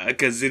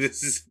 Because it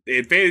is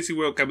in fantasy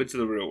world coming to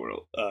the real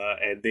world.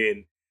 And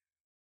then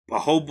a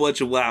whole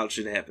bunch of wild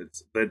shit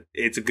happens, but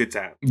it's a good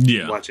time.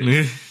 Yeah. Watch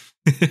it.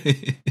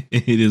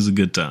 It is a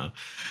good time.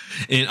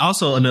 And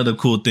also another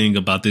cool thing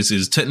about this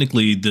is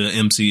technically the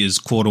MC is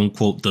quote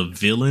unquote the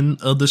villain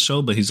of the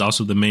show, but he's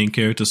also the main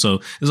character. So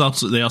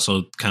they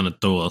also kind of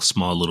throw a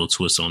small little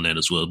twist on that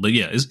as well. But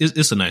yeah,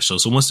 it's a nice show.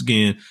 So once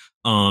again,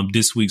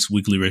 this week's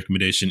weekly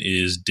recommendation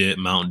is Dead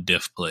Mount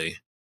Death Play.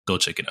 Go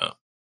check it out.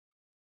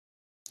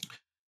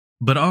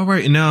 But all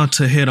right, now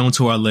to head on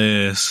to our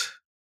last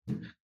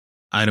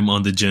item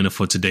on the agenda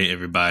for today,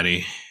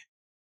 everybody.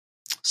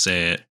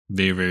 Sad.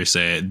 Very, very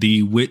sad.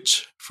 The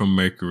Witch from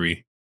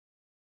Mercury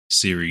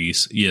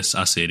series. Yes,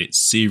 I said it.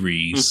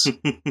 Series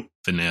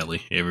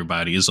finale.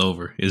 Everybody, it's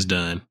over. It's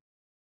done.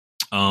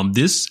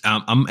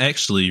 I'm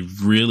actually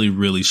really,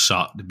 really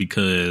shocked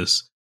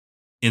because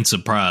and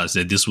surprised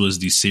that this was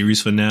the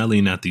series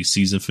finale, not the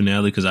season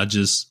finale, because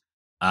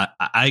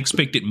I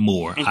expected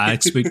more. I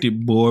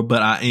expected more,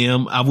 but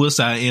I will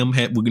say I am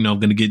happy. I'm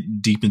going to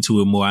get deep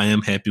into it more. I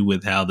am happy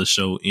with how the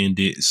show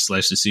ended /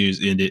 the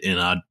series ended. And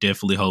I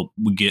definitely hope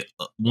we get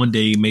one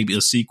day, maybe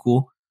a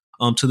sequel,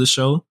 to the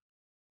show.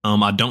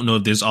 I don't know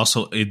if there's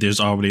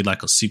already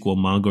like a sequel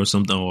manga or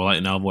something or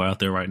light novel out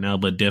there right now,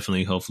 but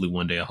definitely, hopefully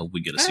one day I hope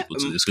we get a sequel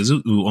to this. Cause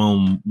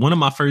one of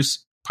my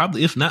first,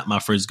 probably if not my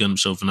first Gundam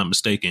show, if I'm not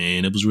mistaken.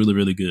 And it was really,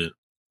 really good.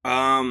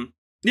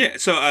 Yeah,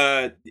 so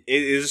it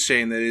is a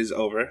shame that it is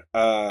over.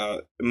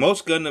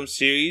 Most Gundam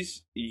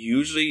series,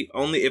 usually,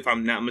 only if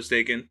I'm not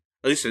mistaken,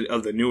 at least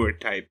of the newer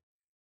type,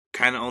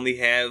 kind of only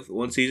have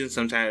one season.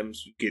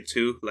 Sometimes you get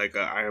 2, like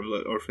Iron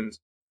Blood Orphans.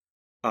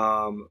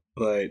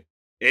 But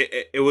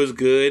it was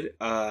good.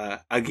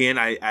 Again,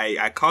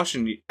 I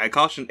caution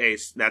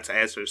Ace not to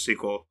ask for a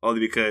sequel, only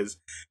because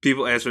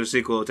people asked for a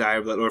sequel to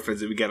Iron Blood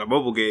Orphans and we got a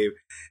mobile game,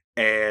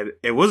 and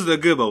it wasn't a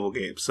good mobile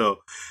game. So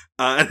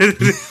I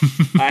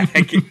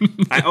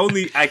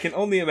can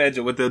only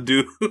imagine what they'll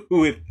do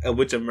with a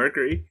Witch of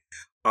Mercury.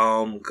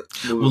 Well,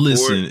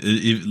 listen,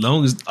 as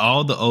long as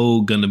all the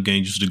old Gundam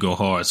games used to go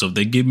hard, so if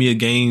they give me a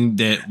game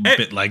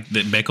that like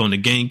that back on the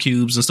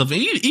GameCubes and stuff,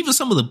 and even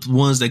some of the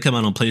ones that come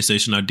out on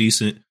PlayStation are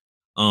decent.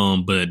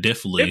 But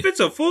definitely, if it's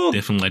a full,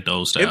 definitely like the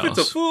old styles. If it's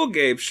a full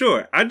game,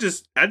 sure. I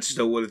just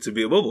don't want it to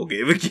be a mobile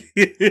game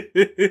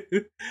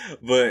again.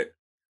 But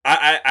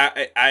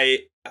I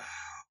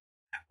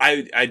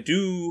I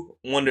do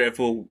wonder if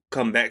we'll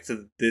come back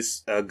to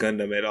this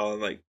Gundam at all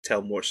and like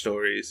tell more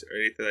stories or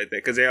anything like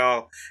that, because they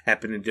all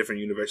happen in different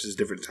universes,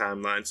 different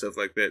timelines, stuff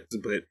like that.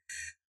 But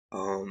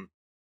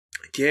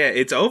yeah,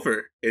 it's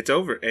over. It's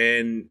over,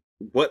 and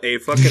what a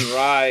fucking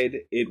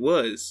ride it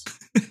was.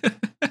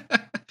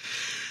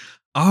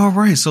 All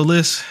right, so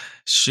let's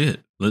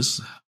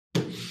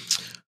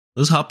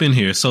hop in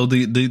here. So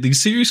the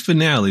series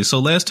finale. So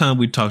last time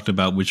we talked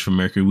about From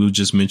Mercury, we were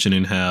just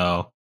mentioning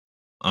how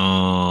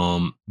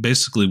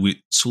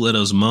basically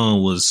Suleta's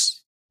mom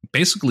was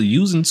basically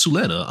using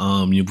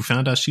Suleta. We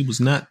found out she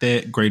was not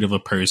that great of a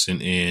person,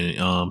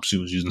 and she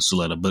was using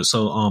Suleta. But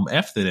so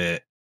after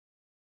that,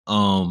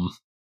 a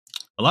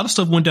lot of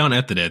stuff went down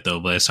after that, though.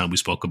 Last time we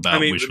spoke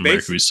about From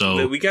Mercury,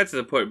 so we got to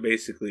the point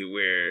basically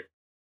where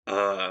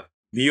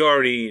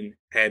Viorine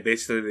had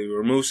basically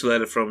removed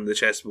Suleta from the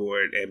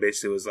chessboard and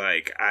basically was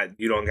like,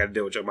 "You don't got to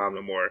deal with your mom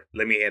no more.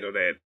 Let me handle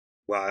that."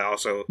 While I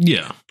also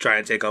try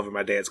and take over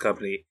my dad's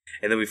company.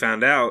 And then we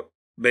found out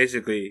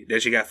basically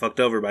that she got fucked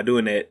over by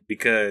doing that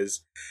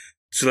because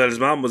Suleta's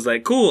mom was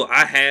like, "Cool,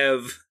 I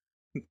have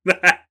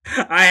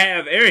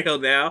Ariel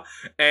now,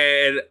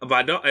 and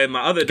my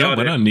other daughter,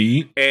 what I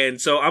need, and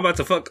so I'm about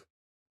to fuck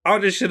all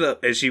this shit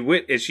up." And she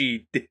went and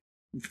she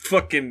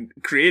fucking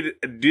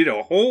did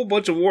a whole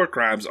bunch of war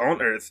crimes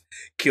on Earth,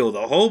 killed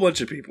a whole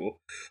bunch of people.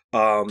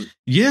 Relaunched.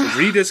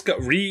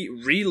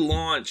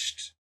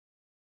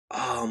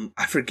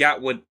 I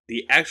forgot what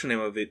the actual name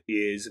of it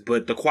is,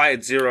 but the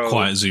Quiet Zero.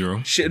 I'm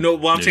saying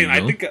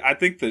I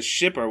think the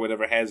ship or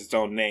whatever has its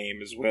own name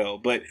as well.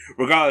 But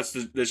regardless,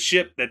 the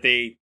ship that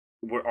they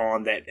were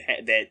on that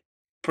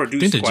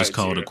produced. I think they Quiet just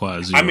called Zero. it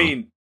Quiet Zero. I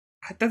mean,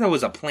 I thought that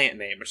was a plant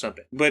name or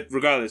something. But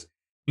regardless.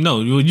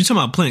 No, you talking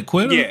about Plant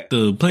Quetta? Yeah,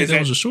 the plant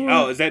that was ashore.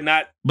 Oh, is that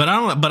not? But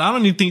I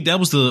don't even think that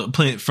was the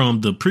plant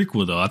from the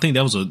prequel though. I think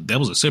that was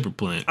a separate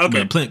plant. Okay,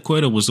 but Plant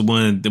Quetta was the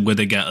one where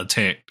they got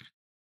attacked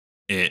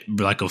at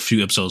like a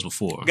few episodes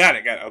before. Got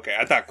it. Okay,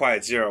 I thought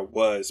Quiet Zero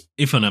was,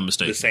 if I'm not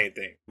mistaken, the same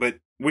thing. But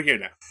we're here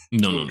now.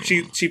 No.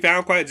 She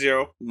found Quiet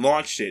Zero,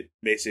 launched it,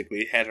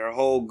 basically had her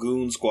whole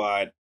goon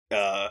squad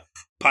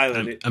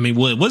pilot it. I mean,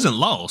 well, it wasn't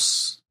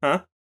lost,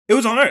 huh? It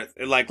was on Earth.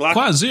 Like locked.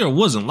 Quiet Zero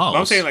wasn't lost.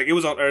 I'm saying like it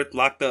was on Earth,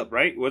 locked up,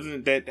 right?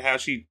 Wasn't that how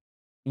she?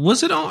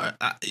 Was it on?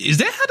 Is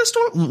that how the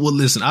story? Well,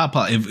 listen, I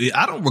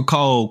don't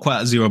recall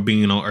Quiet Zero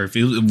being on Earth.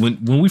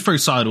 When we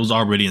first saw it, it was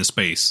already in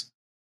space.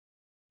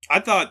 I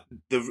thought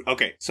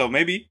so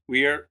maybe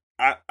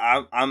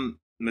I'm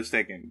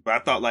mistaken, but I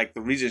thought like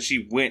the reason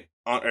she went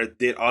on Earth,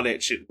 did all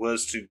that shit,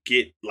 was to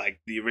get like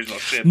the original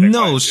ship.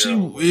 No,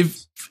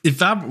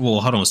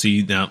 hold on,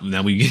 see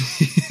now we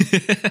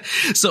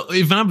so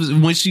she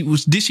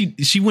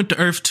went to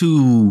Earth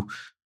to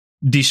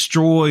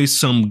destroy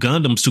some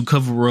Gundams to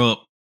cover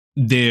up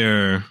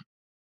their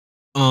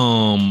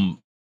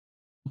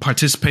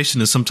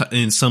participation in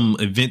some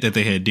event that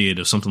they had did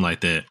or something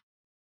like that.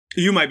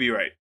 You might be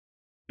right.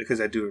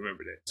 Because I do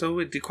remember that.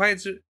 So the Quiet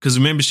Zero. Because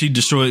remember, she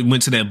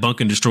went to that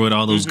bunker and destroyed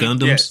all those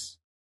Gundams. Yes.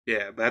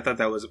 Yeah, but I thought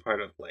that was a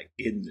part of like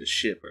getting the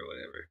ship or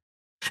whatever.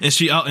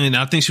 And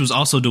I think she was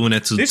also doing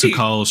that to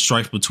cause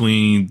strife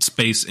between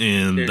space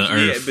and the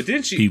Earth. Yeah, but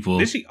didn't she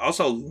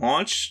also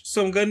launch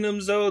some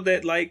Gundams though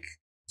that like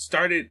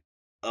started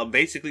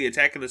basically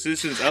attacking the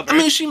citizens of Earth? I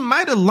mean, she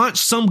might have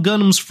launched some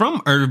Gundams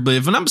from Earth, but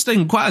if I'm not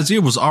mistaken, Quiet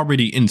Zero was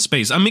already in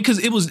space. I mean, because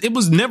it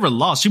was never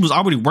lost. She was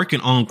already working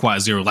on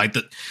Quiet Zero, like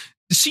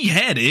she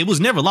had it. It was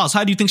never lost.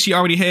 How do you think she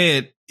already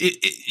had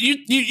it?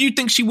 You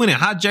think she went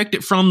and hijacked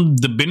it from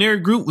the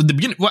binary group?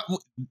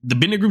 The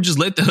binary group just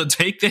let her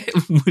take that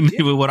when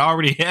it would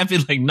already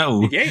happened? Like,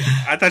 no. Yeah,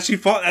 I thought she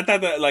fought. I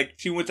thought that like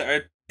she went to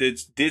Earth,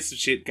 did some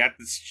shit, got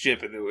this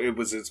ship, and it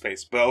was in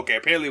space. But okay,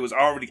 apparently it was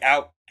already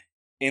out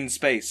in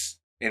space,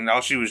 and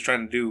all she was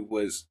trying to do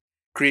was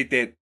create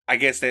that. I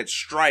guess that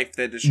strife,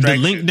 that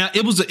distraction. The link. Now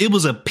it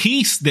was a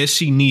piece that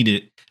she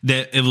needed.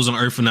 That it was on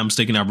Earth, if I'm not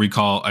mistaken,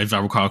 if I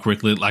recall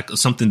correctly, like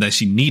something that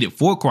she needed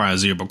for Quiet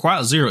Zero, but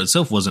Quiet Zero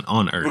itself wasn't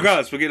on Earth.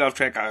 Regardless, we're getting off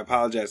track. I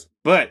apologize,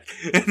 but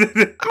I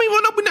mean,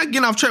 well, no, we're not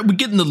getting off track. We're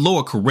getting the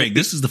lore correct.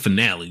 This is the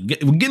finale.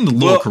 We're getting the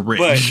lore correct.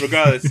 But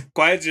regardless,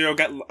 Quiet Zero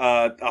got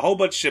a whole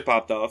bunch of shit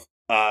popped off.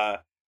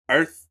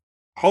 Earth,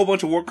 a whole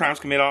bunch of war crimes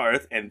committed on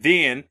Earth, and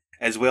then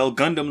as well,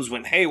 Gundams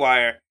went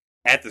haywire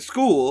at the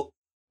school,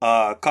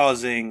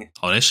 causing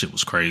that shit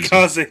was crazy.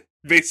 Causing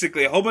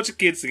basically a whole bunch of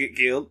kids to get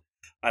killed.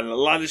 And a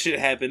lot of shit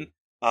happened.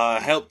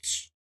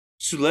 Helped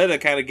Suleta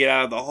kind of get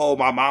out of the whole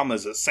 "my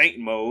mama's a saint"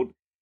 mode.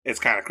 It's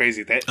kind of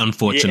crazy that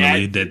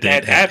unfortunately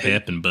that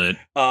happened. But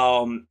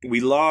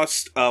we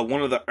lost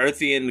one of the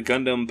Earthian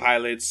Gundam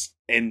pilots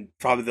in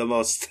probably the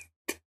most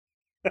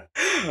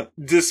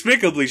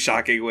despicably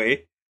shocking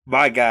way.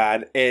 My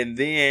God! And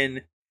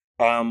then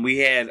we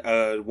had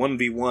a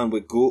 1v1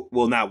 with Ghoul.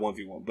 Well, not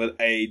 1v1, but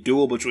a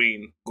duel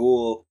between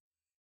Ghoul.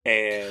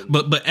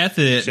 But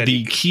after that,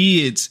 the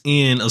kids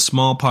in a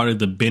small part of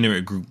the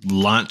Bennett group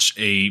launch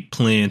a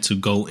plan to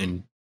go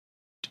and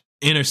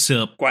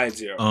intercept Quiet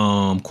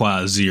Zero.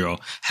 Quiet Zero.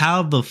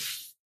 How the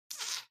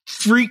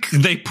freak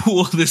they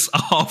pull this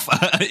off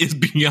is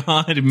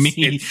beyond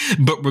me.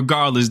 But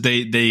regardless,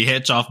 they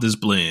hatch off this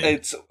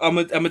plan. I'm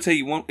gonna tell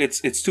you one.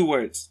 It's 2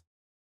 words.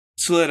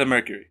 From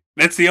Mercury.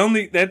 That's how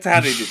they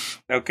did it.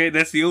 Okay,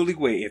 that's the only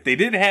way. If they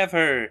didn't have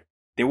her,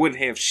 they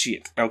wouldn't have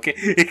shit. Okay.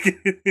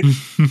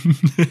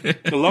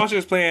 The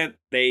launcher's plan.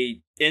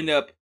 They end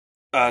up.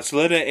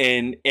 Suletta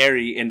and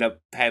Eri end up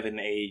having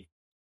a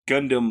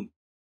Gundam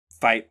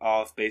fight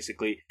off,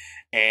 basically,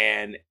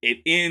 and it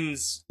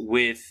ends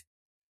with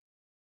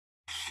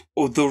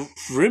the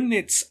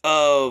remnants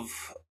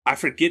of, I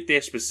forget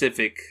their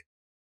specific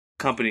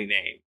company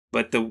name,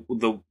 but the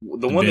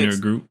one that's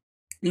group.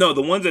 No,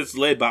 the ones that's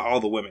led by all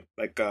the women,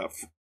 like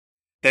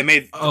they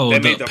made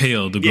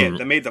the group. Yeah,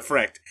 they made the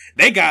Frecht.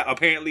 They got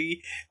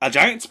apparently a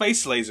giant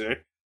space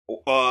laser,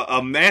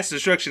 a mass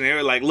destruction. They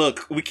were like,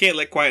 look, we can't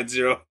let Quiet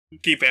Zero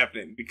keep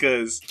happening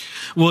because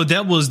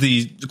that was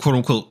the quote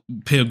unquote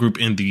pale group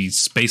in the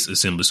space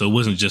assembly, so it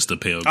wasn't just the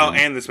pale group. Oh,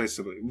 and the space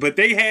assembly, but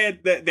they had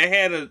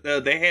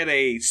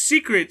a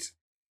secret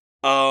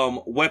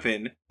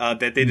weapon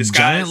that they disguised,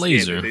 giant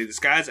laser. They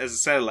disguised as a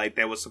satellite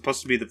that was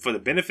supposed to be for the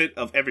benefit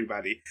of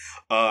everybody.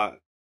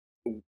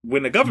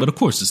 When the government, but of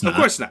course it's not. Of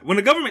course not. When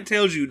the government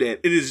tells you that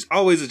it is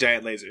always a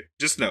giant laser,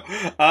 just know.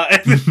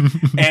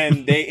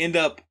 And they end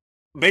up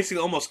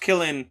basically almost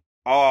killing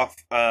off.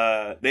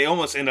 They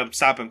almost end up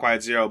stopping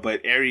Quiet Zero,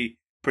 but Eri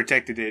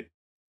protected it.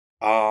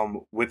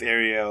 With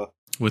Ariel,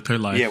 with her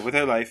life, with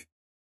her life.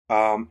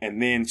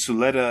 And then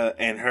Suletta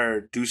and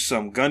her do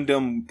some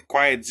Gundam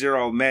Quiet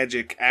Zero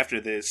magic after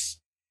this,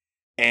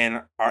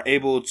 and are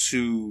able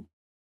to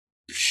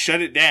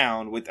shut it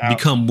down without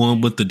become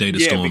one with the data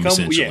storm.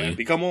 Essentially,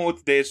 become one with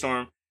the data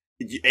storm.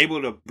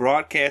 Able to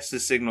broadcast the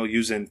signal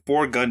using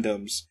 4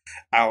 Gundams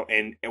out,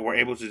 and were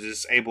able to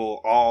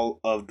disable all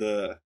of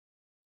the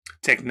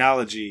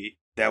technology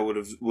that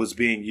was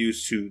being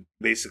used to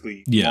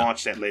basically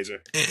launch that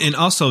laser. And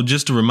also,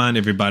 just to remind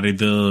everybody,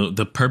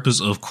 the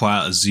purpose of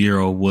Quiet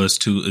Zero was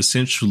to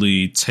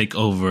essentially take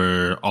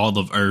over all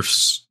of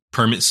Earth's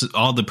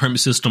all the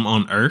permit system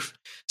on Earth,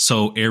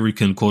 so Eri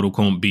can quote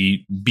unquote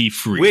be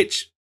free.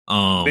 Which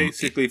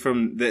basically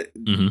from the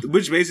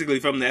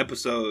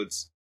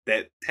episodes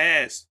that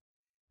passed,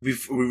 we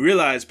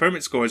realized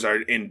permit scores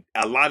are in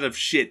a lot of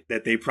shit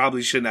that they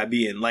probably should not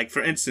be in. Like,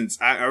 for instance,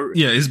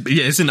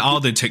 it's in all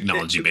their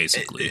technology,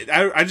 basically.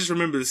 I just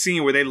remember the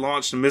scene where they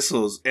launched the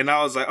missiles, and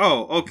I was like,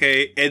 oh,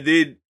 okay. And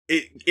then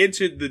it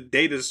entered the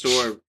data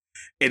store,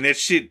 and that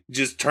shit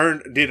just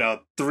did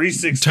a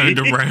 360. Turned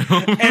around.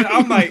 And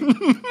I'm like, a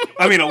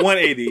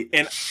 180.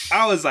 And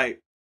I was like,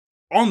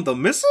 on the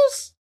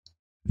missiles?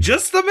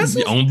 Just the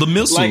missiles? On the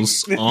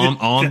missiles.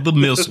 On the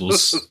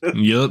missiles.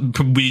 Yep.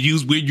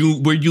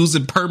 We're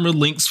using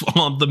permalinks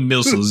on the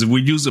missiles.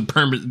 We're using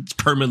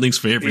permalinks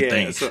for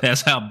everything. Yeah,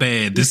 that's how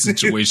bad this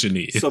situation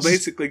is. So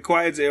basically,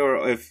 Quiet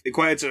Zero, if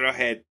Quiet Zero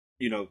had,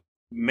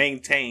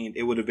 maintained,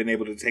 it would have been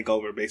able to take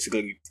over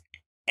basically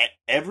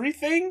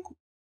everything.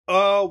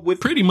 With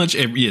pretty much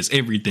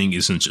everything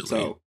essentially.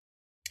 So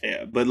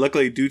yeah, but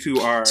luckily due to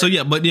our so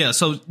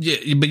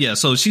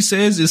she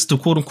says it's the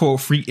quote unquote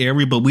free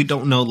area, but we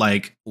don't know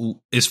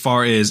as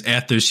far as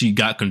after she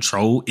got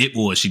control,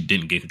 she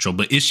didn't get control,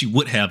 but if she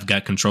would have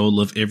got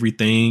control of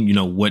everything,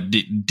 what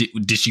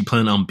did she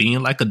plan on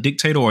being like a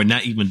dictator or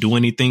not even do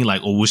anything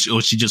or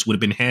she just would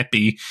have been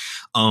happy,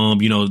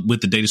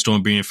 with the data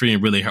storm being free,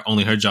 and really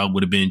her job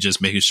would have been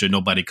just making sure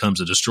nobody comes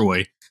to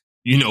destroy,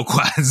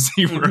 Quiet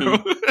Zero.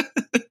 Mm-hmm.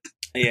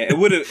 Yeah, it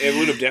would have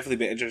definitely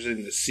been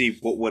interesting to see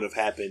what would have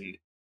happened.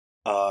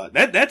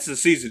 That's the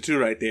season 2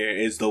 right there.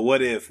 Is the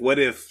what if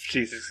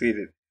she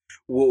succeeded?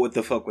 What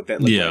the fuck would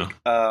that look like?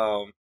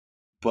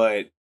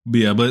 But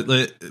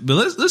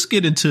let's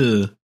get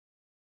into,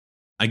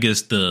 I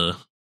guess the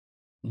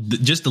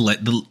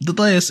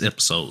last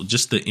episode,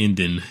 just the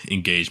ending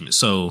engagement.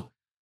 So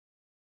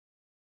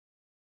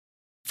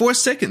for a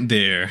second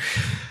there,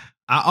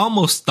 I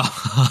almost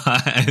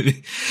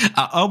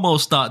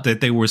thought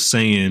that they were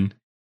saying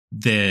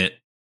that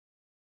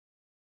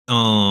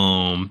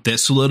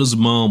Suletta's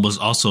mom was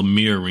also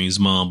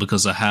Mirroring's mom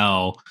because of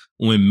how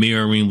when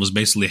Mirroring was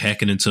basically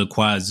hacking into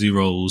Quiet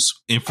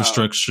Zero's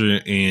infrastructure,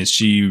 and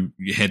she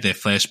had that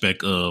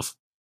flashback of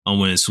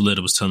when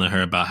Suletta was telling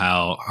her about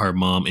how her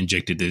mom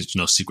injected this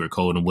secret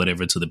code and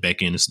whatever to the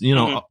back end,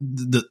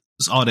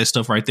 all that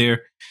stuff right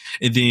there.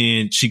 And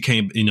then she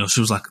came, she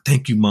was like,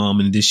 "Thank you, Mom."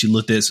 And then she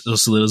looked at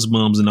Suletta's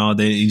moms and all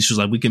that, and she was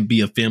like, "We can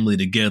be a family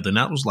together." And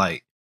I was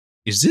like,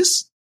 "Is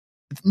this?"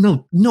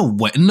 No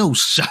way, no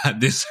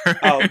shot. This her,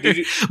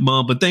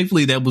 Mom, but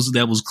thankfully that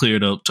was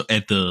cleared up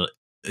at the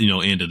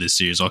end of this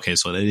series. Okay,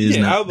 so that is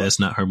that's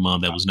not her mom.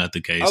 That was not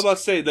the case. I was about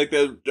to say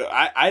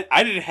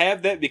I didn't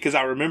have that because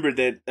I remember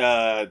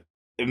that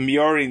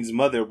Miorin's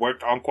mother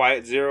worked on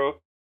Quiet Zero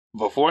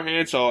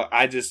beforehand, so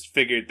I just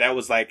figured that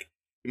was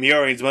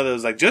Miorin's mother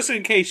was like, just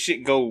in case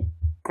shit go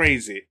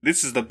crazy,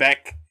 this is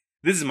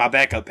my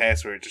backup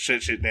password to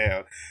shut shit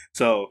down.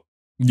 So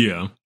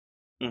yeah.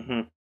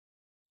 Mm-hmm.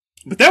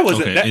 But that was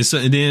okay.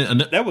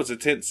 that was a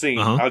tense scene.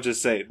 Uh-huh. I'll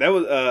just say that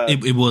was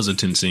it was a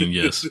tense scene.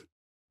 Yes.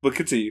 But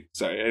continue.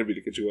 Sorry, I didn't mean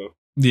to cut you off.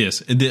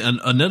 Yes, and then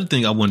another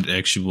thing I wanted to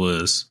ask you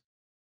was,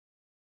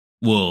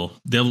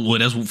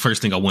 that's the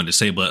first thing I wanted to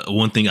say. But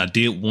one thing I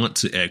did want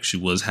to ask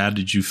you was, how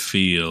did you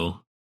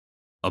feel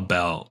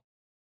about,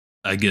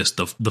 I guess,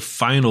 the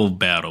final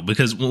battle?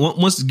 Because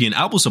once again,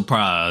 I was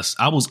surprised.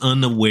 I was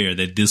unaware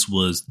that this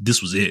was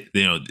it.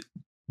 You know,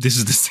 this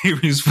is the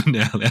series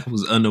finale. I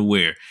was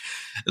unaware.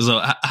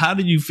 So, how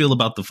did you feel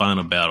about the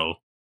final battle?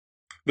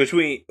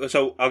 Okay,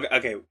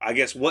 I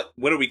guess what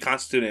are we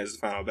constituting as the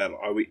final battle?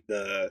 Are we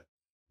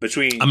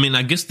between? I mean,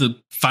 I guess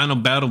the final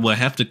battle will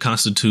have to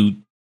constitute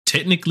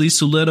technically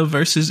Suletta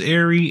versus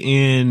Eri,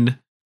 and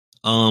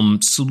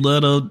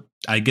Suletta,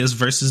 I guess,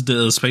 versus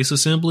the Space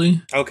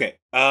Assembly. Okay,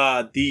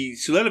 the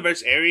Suletta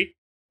versus Eri,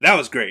 that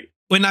was great.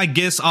 And I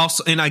guess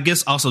also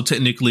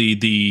technically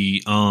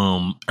the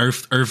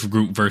Earth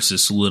group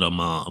versus Suletta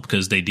Mom,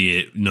 because they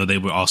did, they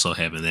were also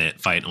having that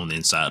fight on the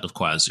inside of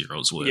Quad Zero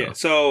as well. Yeah,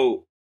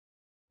 so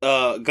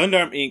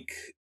Gundam Inc.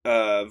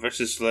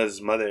 Versus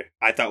Suletta's mother,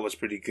 I thought was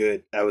pretty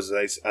good. That was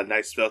a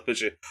nice stealth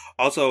picture.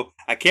 Also,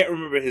 I can't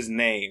remember his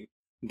name,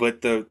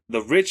 but the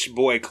rich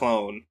boy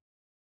clone,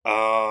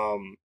 I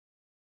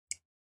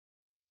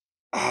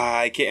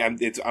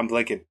can't. I'm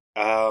blanking.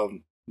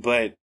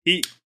 But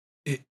he.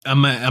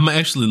 I'm gonna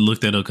actually look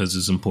that up because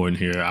it's important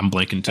here. I'm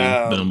blanking too,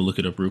 but I'm gonna look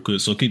it up real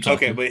quick. So keep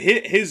talking. Okay, but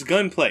his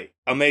gunplay,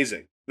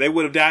 amazing. They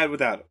would have died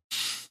without him.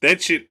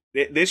 That shit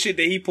that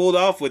he pulled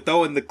off with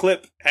throwing the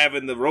clip,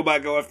 having the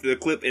robot go after the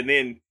clip, and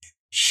then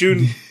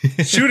shooting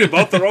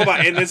both the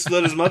robot and this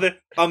little mother,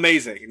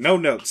 amazing. No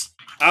notes.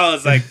 I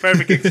was like,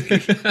 perfect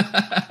execution.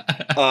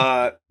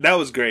 That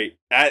was great.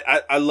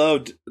 I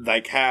loved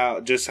like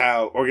how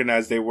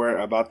organized they were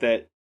about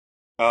that.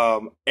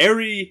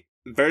 Eri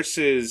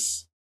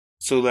versus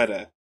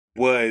Suletta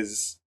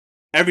was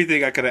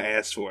everything I could have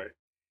asked for.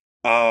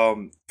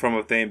 From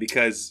a thing,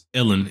 because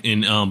Ellen,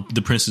 and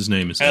the prince's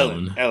name is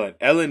Ellen.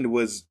 Ellen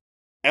was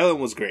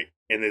great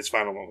in his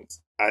final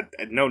moments. I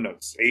no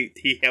notes.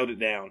 He held it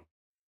down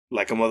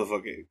like a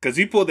motherfucker, because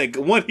he pulled that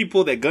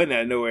gun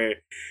out of nowhere.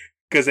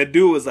 Because that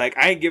dude was like,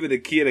 I ain't giving the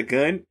kid a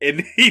gun,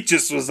 and he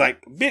just was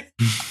like, bitch,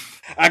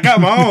 I got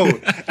my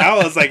own.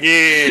 I was like,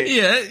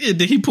 yeah.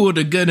 He pulled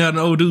the gun out, and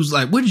the old dude's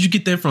like, where did you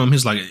get that from?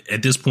 He's like,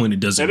 at this point, it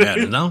doesn't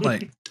matter. And I was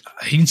like,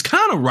 he's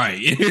kind of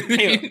right.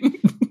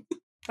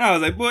 I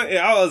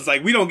was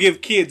like, we don't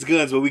give kids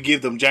guns, but we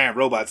give them giant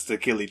robots to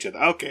kill each other.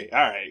 Okay,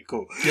 all right,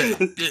 cool. Yeah,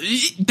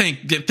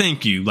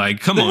 thank you. Like,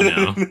 come on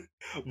now.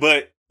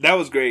 But that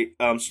was great.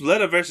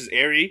 Suletta versus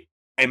Eri,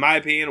 in my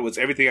opinion, was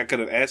everything I could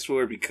have asked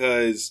for,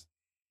 because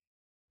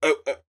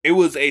it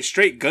was a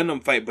straight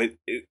Gundam fight, but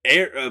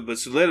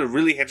Suletta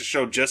really had to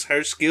show just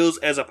her skills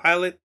as a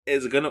pilot,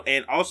 as a Gundam,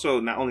 and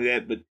also not only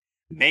that, but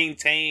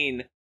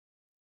maintain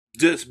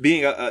just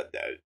being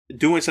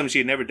doing something she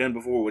had never done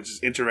before, which is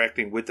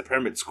interacting with the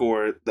permit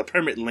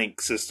link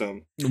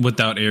system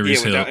without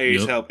Eri's help.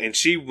 Help, and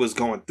she was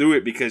going through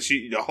it because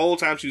the whole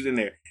time she was in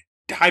there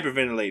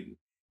hyperventilating.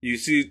 You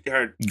see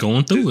her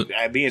going through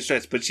it, being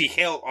stressed, but she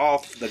held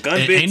off the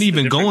gun bits. And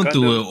even going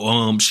through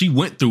it, she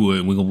went through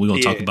it. We're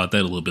gonna talk about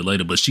that a little bit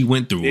later, but she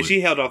went through it.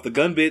 She held off the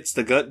gun bits,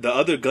 the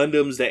other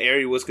Gundams that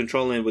Eri was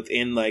controlling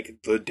within like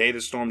the Data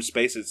Storm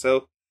space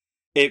itself.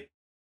 It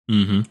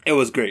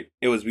was great.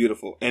 It was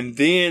beautiful. And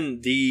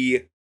then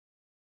the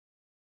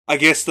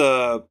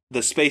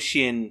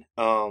Spatian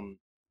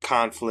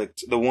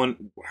conflict,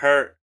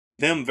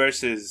 them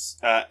versus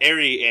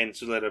Eri and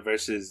Suletta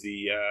versus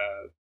the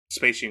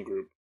Spatian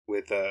group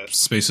with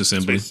Space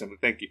Assembly.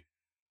 Thank you.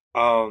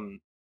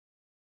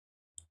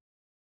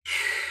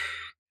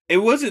 It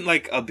wasn't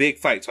like a big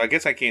fight, so I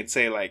guess I can't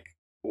say like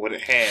what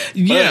it had.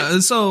 Yeah,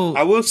 so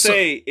I will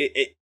say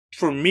it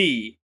for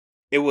me,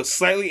 it was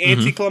slightly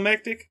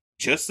anticlimactic,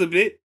 just a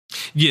bit.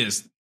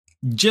 Yes.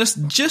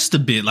 Just a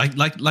bit,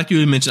 like you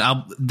had mentioned,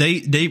 they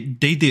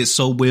did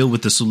so well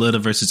with the Suletta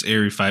versus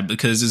Eri fight,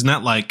 because it's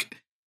not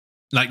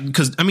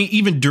because I mean,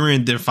 even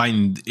during their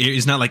fighting,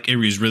 it's not like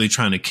Eri is really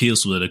trying to kill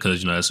Suletta,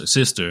 because that's her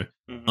sister.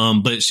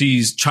 But she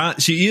is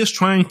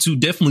trying to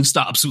definitely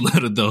stop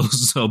Suletta though.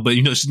 So, but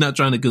she's not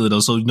trying to kill her though.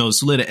 So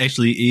Suletta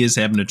actually is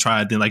having to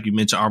try. Then, like you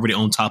mentioned, already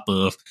on top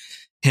of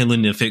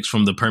handling the effects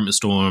from the permit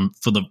storm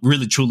for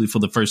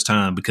the first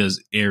time,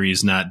 because Eri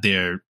is not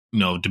there,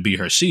 to be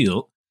her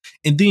shield.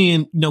 And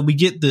then, we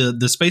get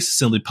the Space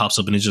Assembly pops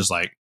up, and it's just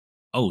like,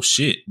 oh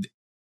shit,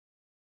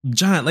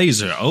 giant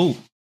laser. Oh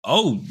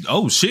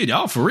shit,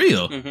 y'all for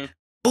real.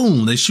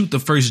 Boom, they shoot the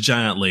first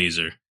giant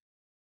laser.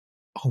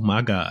 Oh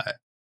my God.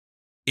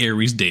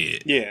 Eri's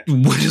dead. Yeah.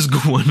 What is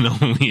going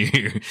on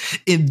here?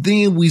 And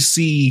then we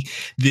see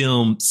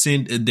them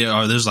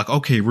there's like,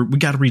 okay, we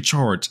got to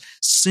recharge.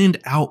 Send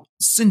out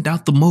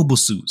the mobile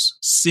suits.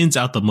 Sends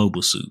out the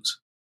mobile suits.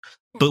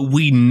 But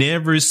we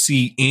never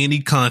see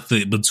any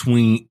conflict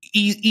between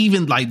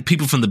even like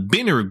people from the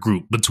Benner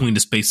group, between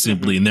the Space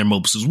Assembly and their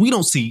mobile suits. We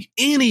don't see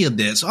any of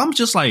that. So I'm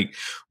just like,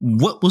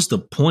 what was the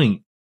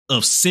point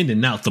of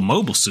sending out the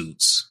mobile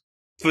suits?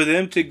 For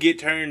them to get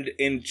turned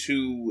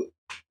into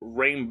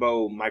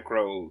rainbow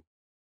micro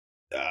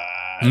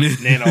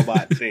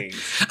nanobot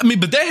things. I mean,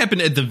 but that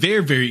happened at the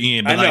very, very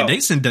end. But like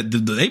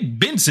they've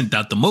been sent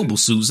out the mobile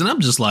suits, and I'm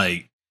just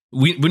like,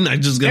 we're not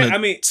just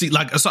gonna. See,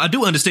 like, so I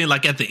do understand.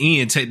 Like at the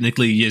end,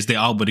 technically, yes, they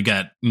all would have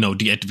got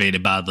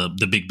deactivated by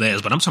the big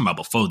blast. But I'm talking about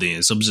before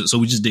then. So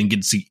we just didn't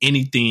get to see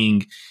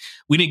anything.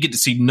 We didn't get to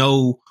see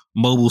no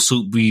mobile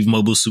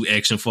suit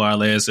action for our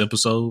last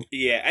episode.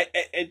 Yeah,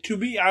 and to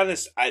be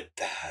honest,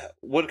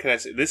 what can I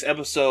say? This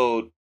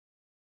episode,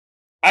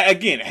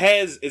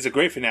 is a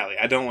great finale.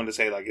 I don't want to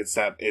say like it's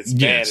bad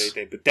or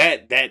anything, but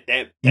that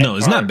no, part,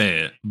 it's not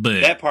bad.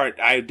 But that part,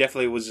 I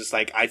definitely was just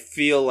like, I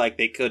feel like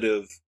they could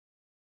have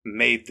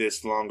made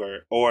this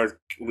longer, or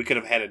we could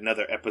have had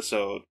another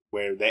episode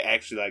where they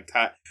actually like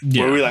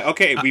where we're like,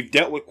 okay, we've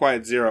dealt with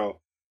Quiet Zero,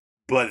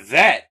 but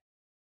that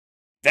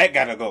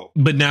gotta go.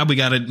 But now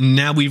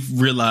we've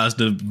realized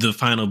the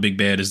final big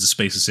bad is the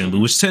Space Assembly,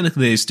 which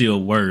technically they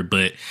still were,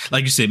 but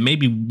like you said,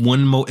 maybe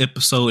one more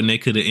episode and they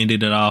could have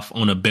ended it off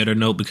on a better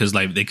note, because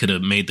like they could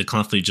have made the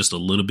conflict just a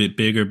little bit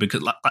bigger,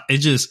 because like,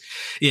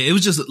 it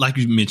was just like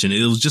you mentioned,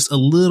 it was just a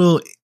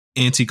little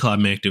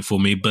anticlimactic for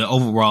me. But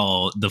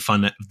overall, the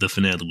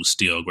finale was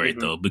still great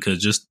though, because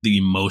just the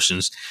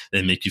emotions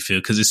that make you feel,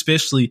 because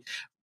especially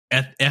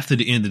after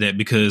the end of that,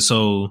 because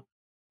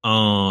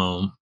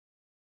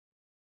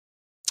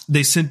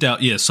they sent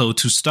out, so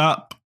to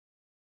stop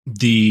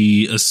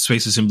the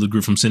Space Assembly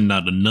group from sending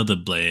out another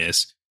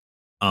blast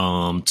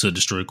to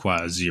destroy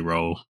Quiet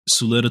Zero,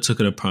 Suletta took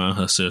it upon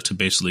herself to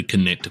basically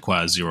connect to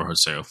Quiet Zero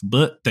herself.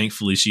 But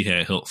thankfully, she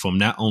had help from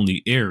not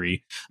only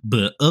Eri,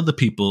 but other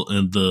people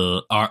in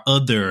our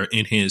other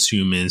enhanced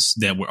humans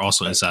that were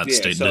also inside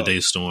the Data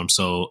Storm.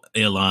 So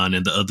Elon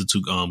and the other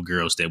two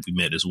girls that we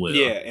met as well.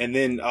 Yeah, and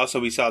then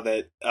also we saw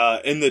that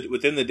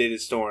within the Data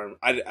Storm,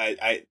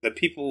 the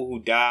people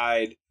who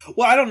died.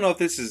 Well, I don't know if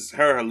this is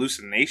her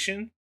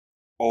hallucination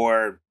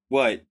or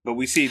what, but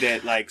we see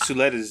that like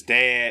Suletta's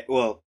dad.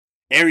 Well,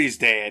 Eri's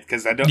dad,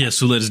 because I don't. Yeah,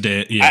 Suletta's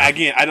dad. Yeah.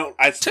 I don't.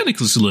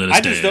 Technically,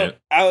 Suletta's dad. Don't.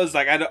 I was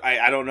like, I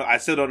don't know. I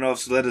still don't know if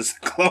Suletta's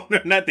a clone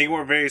or not. They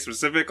weren't very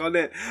specific on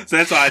that, so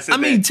that's why I said. I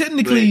mean,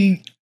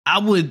 technically, I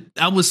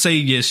would say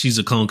yes, she's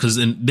a clone, because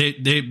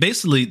they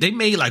basically they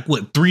made like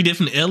 3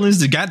 different Ellens.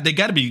 They got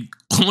to be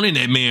cloning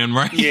that man,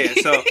 right? Yeah.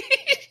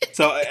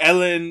 So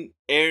Ellen,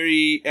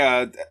 Eri,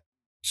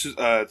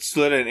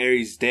 Suletta and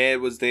Eri's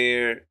dad was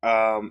there,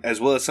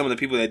 as well as some of the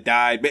people that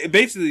died.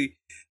 Basically.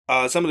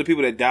 Some of the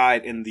people that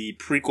died in the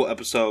prequel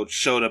episode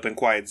showed up in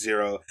Quiet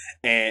Zero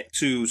and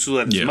to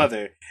Suletta's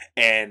mother.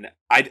 And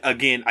I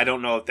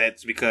don't know if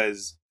that's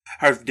because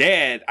her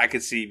dad, I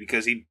could see,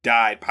 because he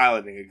died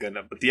piloting a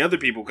Gundam, but the other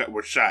people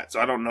were shot. So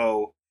I don't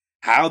know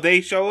how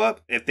they show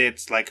up, if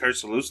it's like her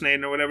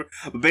hallucinating or whatever.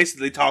 But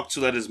basically talked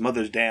Suletta's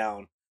mother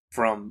down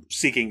from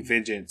seeking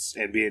vengeance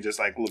and being just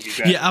like, look,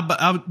 you got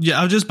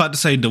I was just about to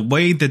say, the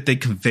way that they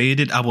conveyed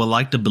it, I would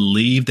like to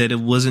believe that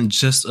it wasn't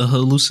just a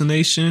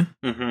hallucination.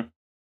 Mm-hmm.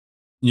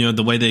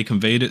 The way they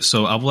conveyed it.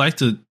 So I would like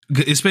to,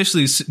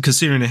 especially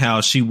considering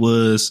how she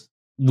was,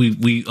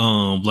 we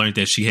learned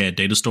that she had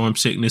data storm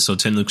sickness. So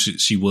technically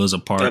she was a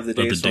part of the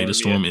data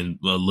storm in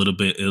a little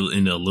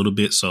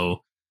bit.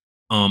 So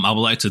I would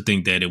like to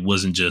think that it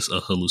wasn't just a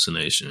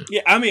hallucination.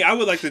 Yeah, I mean, I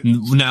would like to.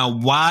 Now,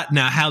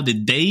 how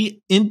did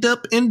they end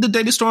up in the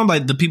data storm?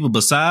 Like the people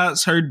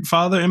besides her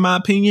father, in my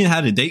opinion,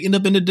 how did they end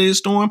up in the data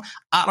storm?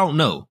 I don't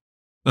know.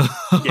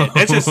 Yeah,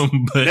 that's just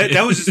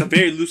that was just a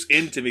very loose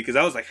end to me, because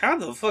I was like, how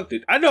the fuck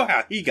I know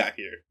how he got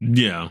here?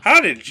 Yeah,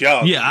 how did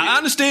y'all? Yeah, I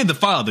understand the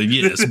father,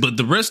 yes, but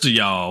the rest of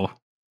y'all,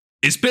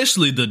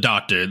 especially the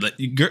doctor, like,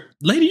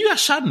 lady, you got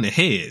shot in the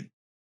head.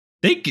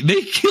 They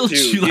killed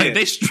you, like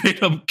they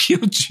straight up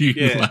killed you.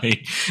 Yeah.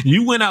 Like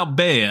you went out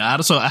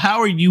bad. So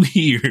how are you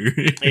here?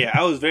 Yeah,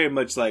 I was very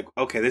much like,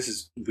 okay, this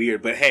is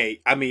weird, but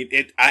hey, I mean,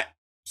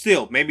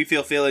 still made me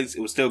feel feelings.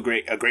 It was still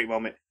a great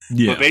moment.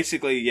 Yeah. But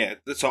basically,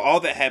 so all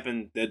that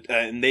happened,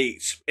 and they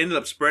ended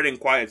up spreading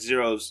Quiet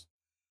Zero's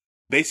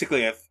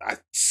basically a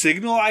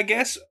signal, I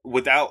guess,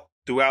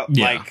 throughout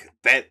like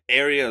that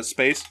area of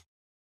space,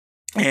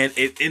 and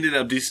it ended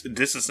up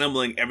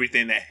disassembling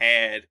everything that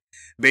had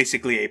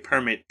basically a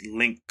permit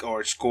link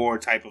or score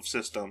type of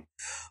system.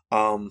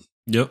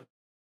 Yep.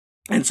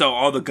 And so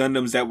all the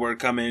Gundams that were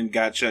coming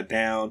got shut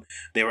down.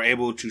 They were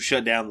able to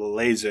shut down the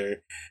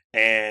laser.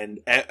 And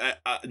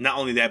not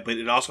only that, but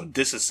it also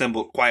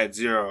disassembled Quiet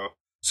Zero.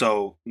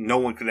 So no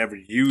one could ever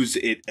use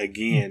it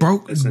again.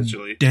 Broke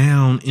essentially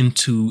down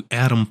into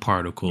atom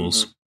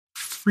particles.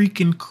 Mm-hmm.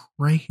 Freaking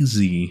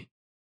crazy.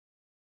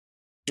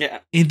 Yeah.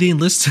 And then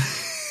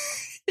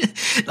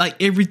like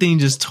everything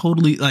just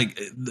totally, like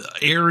the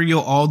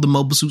aerial, all the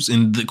mobile suits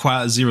and the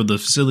Quiet Zero, the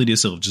facility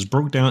itself just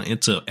broke down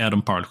into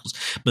atom particles.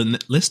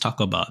 But let's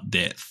talk about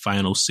that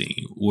final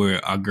scene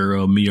where our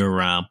girl Mia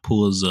Ryan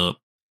pulls up,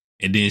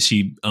 and then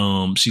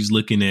she's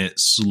looking at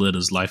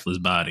Suletta's lifeless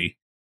body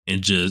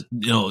and just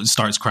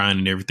starts crying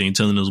and everything,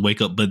 telling us wake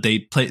up. But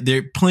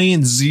they're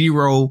playing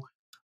zero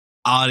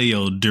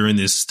audio during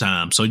this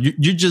time, so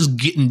you're just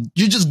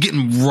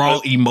getting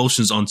raw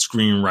emotions on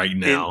screen right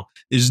now.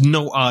 There's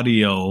no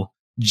audio,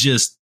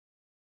 just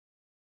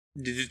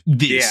this.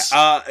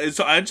 Yeah.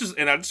 So I just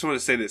want to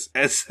say this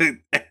as for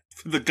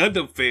the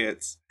Gundam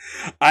fans.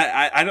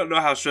 I don't know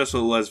how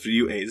stressful it was for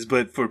you, Ace,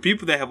 but for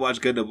people that have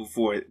watched Gundam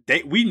before,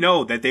 we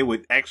know that they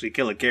would actually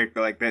kill a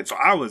character like that. So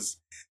I was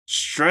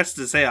stressed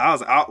to say, I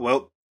was out.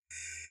 Well,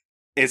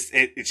 it's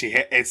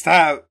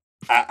time.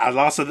 I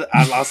lost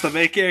the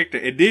main character,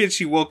 and then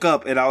she woke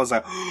up, and I was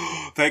like,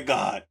 oh, "Thank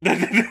God," because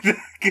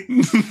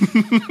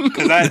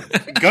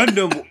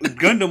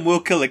Gundam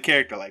will kill a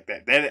character like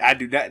that. That I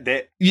do not.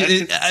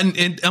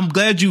 And I'm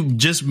glad you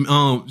just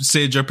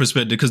said your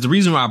perspective, because the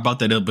reason why I brought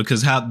that up,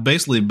 because how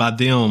basically by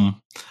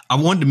them,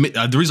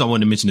 the reason I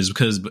wanted to mention is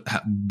because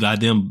by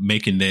them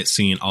making that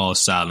scene all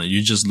silent,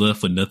 you're just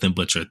left with nothing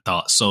but your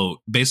thoughts. So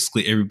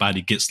basically,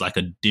 everybody gets like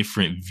a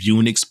different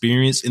viewing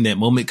experience in that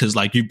moment, because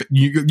like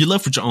you're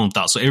left with your own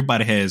thoughts. So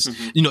everybody has,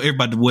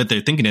 everybody what they're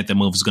thinking at that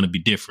moment is going to be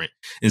different.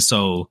 And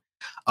so,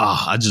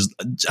 I just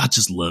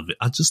love it.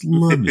 I just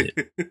love it.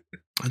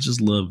 I just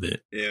love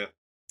it. Yeah.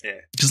 Yeah.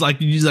 Because like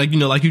you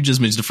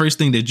just mentioned, the first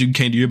thing that you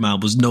came to your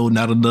mind was no,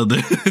 not another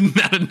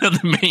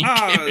main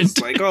character. It's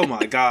like, oh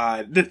my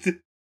God.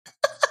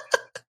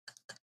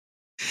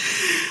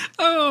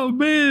 Oh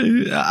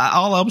man!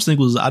 All I was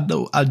thinking was, I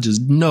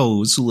just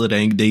know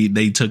Suleta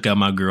they took out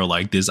my girl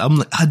like this. I'm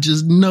like, I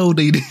just know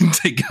they didn't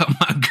take out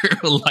my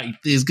girl like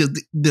this,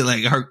 because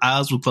like her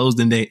eyes were closed,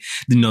 and the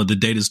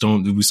data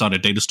storm. We saw the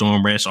data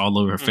storm rash all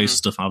over her face and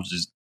stuff. I was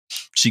just,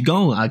 she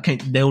gone. I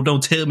can't.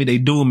 Don't tell me they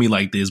doing me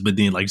like this. But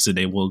then, like you said,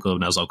 they woke up,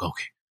 and I was like,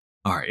 okay,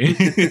 all right,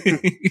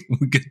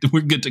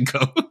 we're good to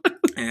go.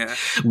 Yeah,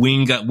 we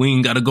ain't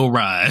got to go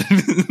ride.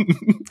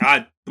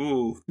 I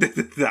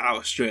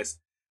was stressed.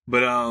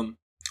 But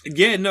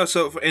yeah, no.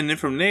 So and then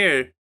from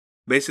there,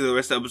 basically the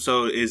rest of the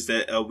episode is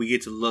that we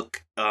get to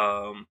look.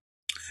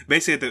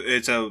 Basically,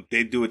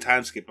 they do a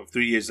time skip of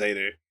 3 years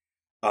later,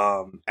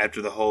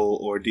 after the whole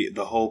ordeal,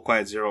 the whole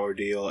Quiet Zero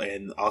ordeal,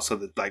 and also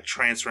the like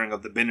transferring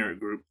of the Bennett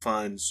Group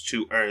funds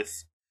to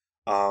Earth,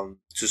 to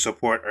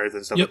support Earth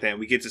and stuff like that. And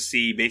we get to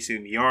see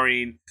basically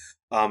Miorin,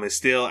 is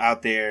still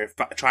out there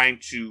trying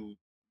to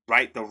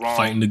right the wrong,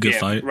 fighting the good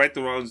fight, right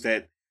the wrongs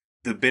that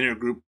the Bennett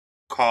Group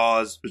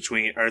caused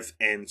between Earth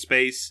and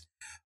space,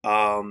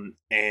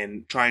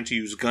 and trying to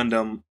use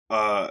Gundam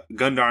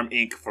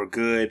Inc. for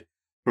good,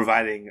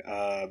 providing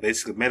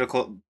basically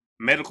medical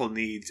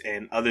needs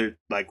and other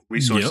like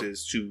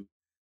resources to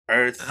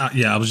Earth.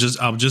 I was just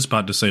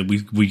about to say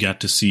we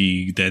got to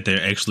see that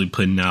they're actually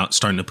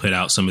starting to put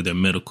out some of their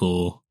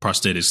medical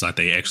prosthetics like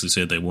they actually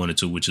said they wanted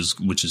to, which is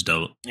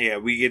dope. Yeah,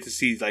 we get to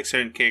see like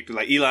certain characters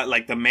like Elon,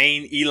 like the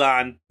main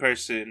Elon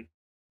person.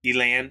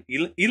 Elan?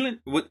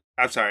 What?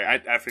 I'm sorry,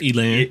 I forget.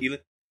 Elan.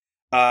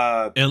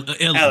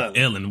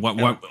 Ellen.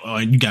 What?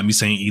 You got me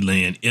saying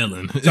Elan.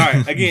 Ellen.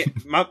 Sorry. Again,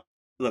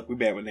 look, we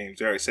bad with names.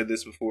 I already said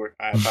this before.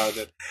 I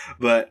apologize.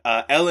 But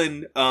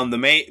Ellen,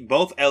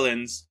 both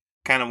Ellens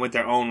kind of went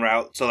their own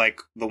route. So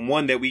like the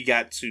one that we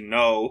got to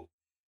know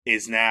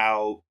is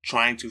now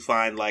trying to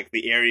find like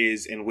the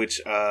areas in which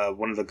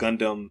one of the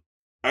Gundam,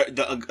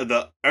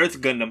 the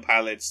Earth Gundam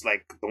pilots,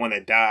 like the one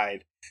that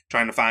died,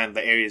 trying to find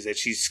the areas that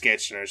she's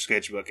sketched in her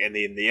sketchbook, and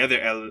then the other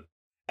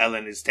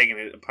Ellen is taking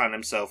it upon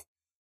himself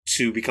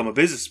to become a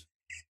businessman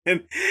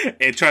and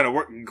trying to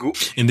work.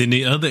 And then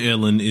the other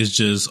Ellen is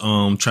just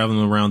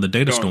traveling around the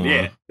data storm.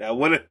 Yeah,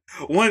 one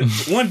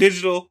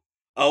digital,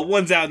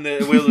 one's out in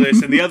the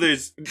wilderness, and the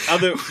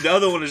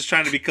other one is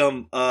trying to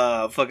become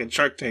fucking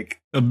Shark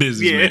Tank, a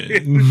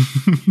businessman.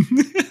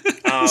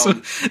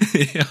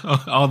 Yeah.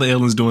 All the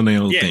Ellens doing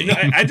their own thing. No,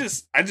 I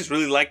just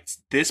really liked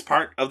this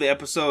part of the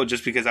episode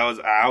just because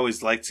I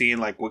always like seeing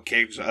like what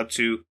characters are up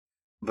to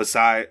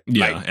after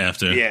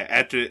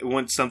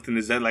once something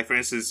is done. Like for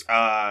instance,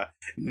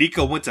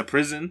 Nico went to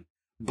prison,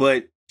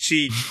 but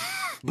she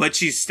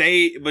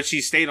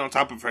stayed on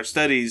top of her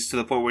studies to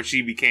the point where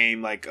she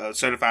became like a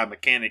certified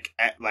mechanic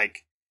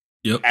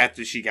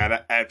after she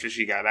got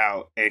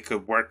out and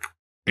could work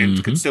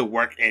and could still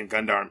work in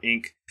Gundam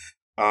Inc.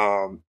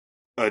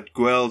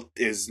 Guel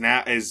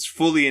is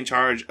fully in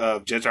charge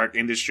of Jetark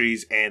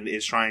Industries and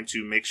is trying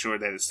to make sure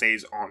that it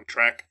stays on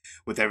track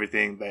with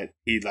everything that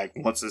he like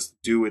wants us to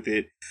do with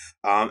it.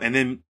 And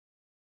then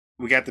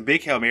we got the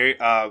big Hail Mary.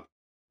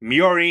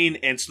 Miorin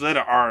and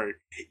Suleta are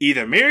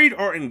either married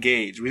or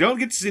engaged. We don't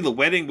get to see the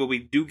wedding, but we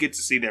do get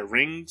to see their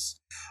rings.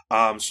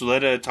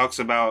 Suleta talks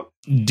about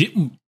did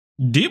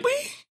we?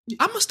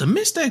 I must have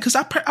missed that because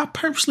I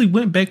purposely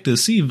went back to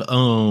see if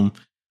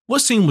what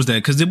scene was that?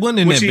 Because it wasn't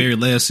in very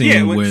last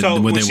scene where they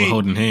were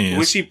holding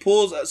hands.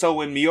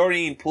 When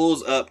Miorin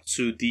pulls up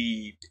to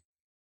the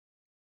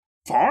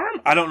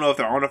farm, I don't know if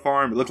they're on a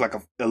farm. It looked like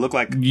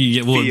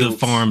the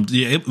farm.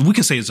 Yeah, we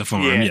can say it's a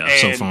farm.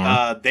 Yeah,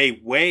 farm. They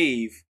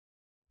wave.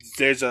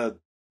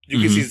 You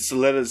can see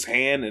Suleta's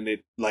hand, and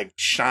it like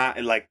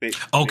shine, like they.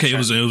 Okay, they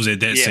it was at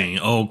that scene.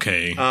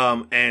 Okay.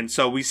 And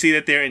so we see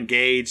that they're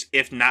engaged,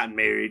 if not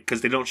married,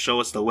 because they don't show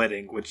us the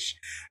wedding. Which,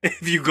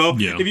 if you go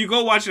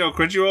watch it on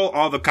Crunchyroll,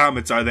 all the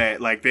comments are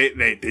that like they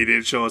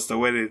didn't show us the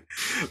wedding,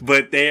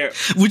 but they're,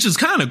 which is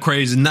kind of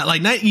crazy.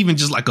 Not even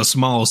just like a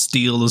small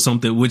steal or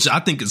something, which I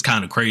think is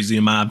kind of crazy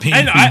in my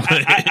opinion.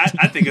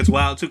 I think it's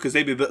wild too because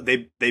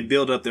they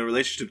build up their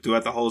relationship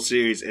throughout the whole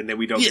series, and then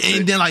we don't. Yeah,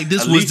 and then like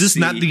this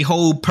not the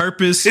whole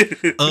purpose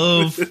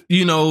of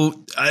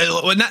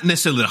well, not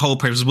necessarily the whole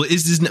purpose, but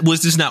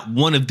was this not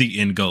one of the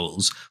end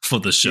goals for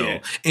the show? Yeah.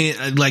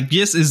 And like,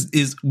 yes,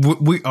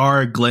 we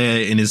are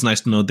glad, and it's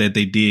nice to know that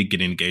they did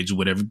get engaged or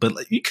whatever. But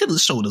like, you could have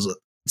showed us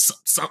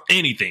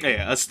anything.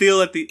 Yeah, a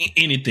steal at the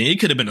anything. It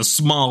could have been a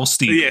small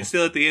steal. Yeah,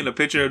 still at the end, a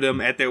picture of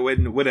them at their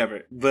wedding,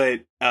 whatever.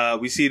 But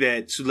we see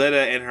that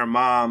Suletta and her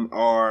mom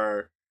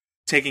are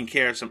taking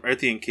care of some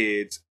Earthian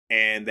kids,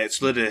 and that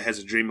Suletta has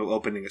a dream of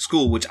opening a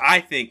school, which I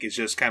think is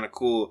just kind of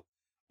cool.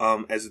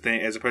 As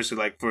a person,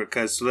 like,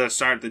 because Suletta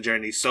started the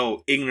journey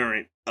so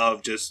ignorant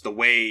of just the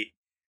way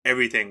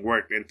everything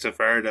worked, and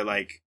for her to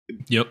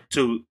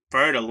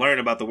learn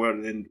about the world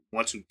and then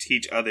want to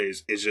teach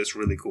others is just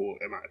really cool,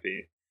 in my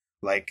opinion.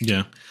 Like,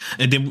 yeah,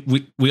 and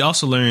then we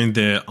also learned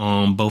that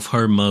both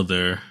her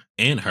mother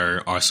and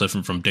her are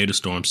suffering from data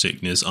storm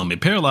sickness.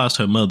 It paralyzed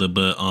her mother,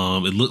 but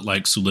it looked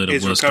like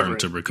Suletta was starting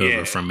to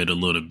recover from it a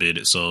little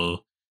bit.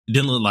 So it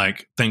didn't look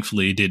like,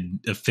 thankfully, it didn't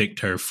affect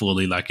her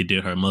fully like it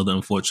did her mother,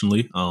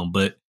 unfortunately.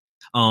 But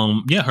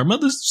her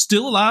mother's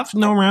still alive,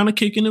 around and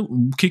kicking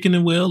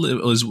it well.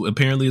 It was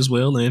apparently as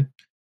well, and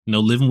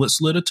living with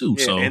Suletta too.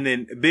 Yeah, so and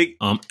then big.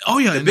 And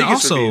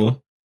also.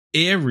 Reveal.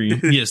 Eri,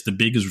 yes, the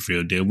biggest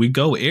reveal. There we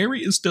go.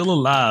 Eri is still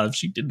alive.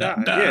 She did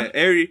not die.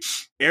 Yeah,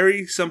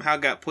 Eri somehow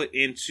got put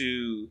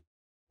into.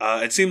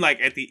 It seemed like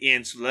at the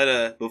end,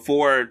 Suletta,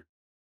 before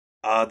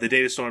the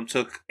data storm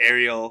took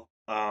Ariel,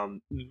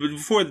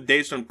 before the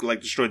data storm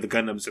destroyed the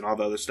Gundams and all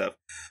the other stuff,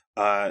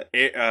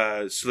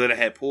 Suletta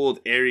had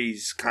pulled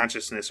Eri's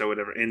consciousness or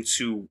whatever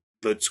into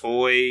the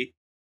toy.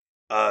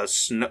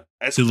 The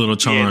little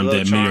charm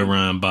that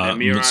Miran bought.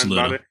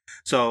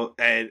 So,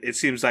 and it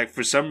seems like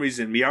for some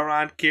reason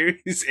Miran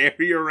carries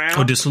Eri around.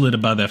 Oh, did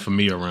Suletta buy that for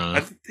Miran?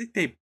 I think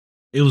they.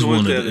 It was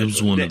one of the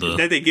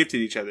that they gifted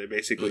each other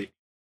basically,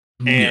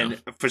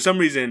 and for some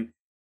reason,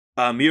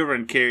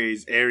 Miran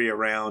carries Eri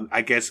around.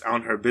 I guess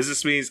on her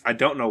business meetings. I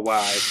don't know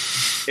why.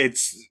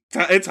 It's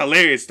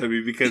hilarious to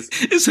me because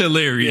it's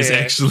hilarious.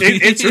 Actually,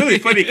 it's really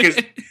funny because.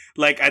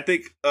 Like, I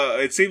think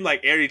it seemed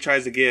like Eri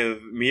tries to give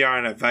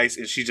Miran advice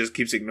and she just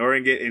keeps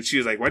ignoring it. And she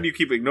was like, why do you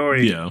keep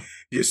ignoring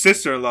your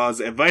sister-in-law's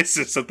advice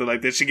or something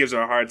like that? She gives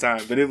her a hard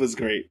time. But it was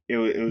great. It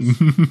was...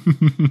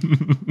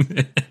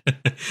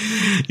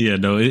 Yeah,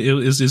 no,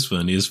 it's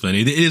funny. It's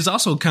funny. It is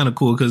also kind of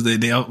cool because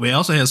they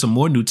also had some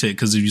more new tech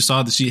because you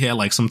saw that she had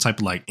like some type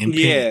of like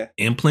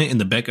implant in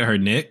the back of her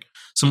neck.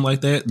 Something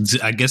like that.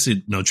 I guess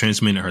it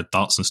transmitted her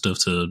thoughts and stuff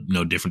to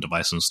different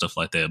devices and stuff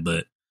like that.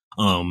 But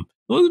well,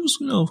 it was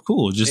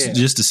cool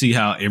just to see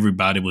how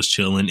everybody was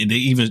chilling, and they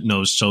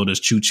even showed us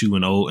Choo Choo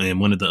and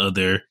one of the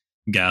other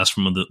guys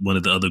from one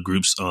of the other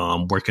groups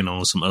working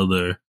on some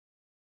other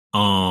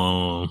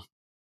some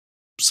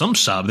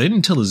shop. They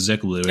didn't tell us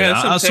exactly what they were.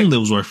 I assume they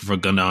was working for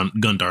Gundam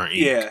Inc.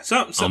 Yeah,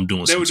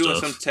 they were doing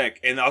some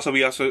tech, and also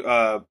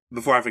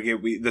before I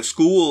forget, the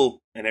school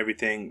and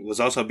everything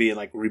was also being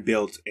like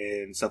rebuilt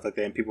and stuff like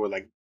that, and people were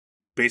like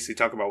basically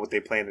talking about what they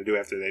plan to do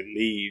after they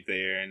leave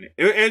there, and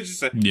it was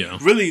just a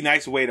really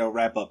nice way to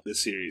wrap up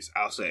this series.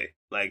 I'll say,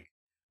 like,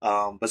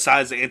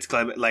 besides the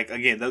anticlimactic, like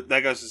again,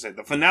 like I was just saying,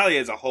 the finale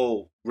as a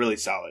whole really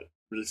solid.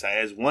 It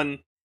has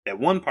one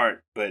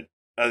part, but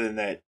other than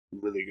that,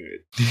 really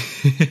good.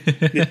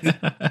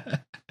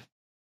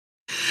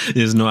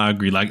 I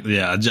agree. Like,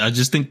 I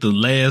just think the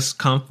last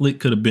conflict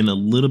could have been a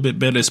little bit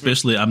better.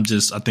 Especially, I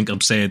think I'm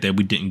sad that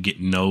we didn't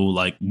get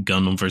like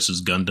Gundam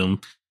versus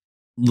Gundam.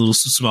 Little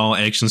small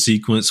action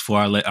sequence for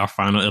our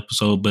final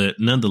episode, but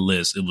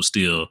nonetheless, it was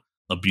still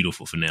a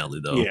beautiful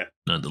finale, though. Yeah,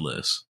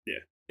 nonetheless,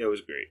 it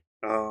was great.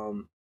 I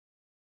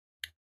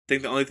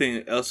think the only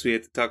thing else we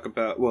had to talk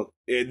about. Well,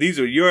 these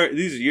are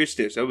your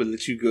steps. I would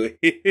let you go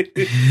ahead.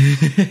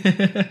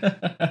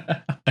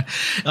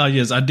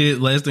 Yes, I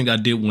did. Last thing I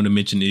did want to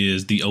mention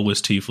is the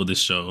OST for this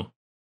show.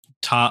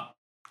 Top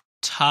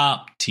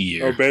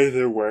tier.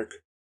 Amazing work.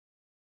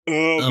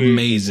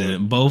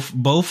 Amazing. Both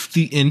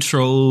the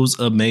intros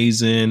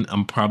amazing.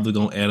 I'm probably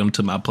gonna add them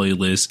to my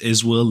playlist,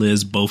 as well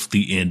as both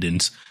the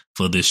endings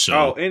for this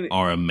show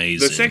are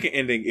amazing. The second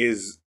ending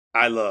is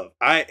I love.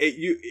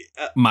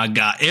 My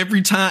God,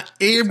 every time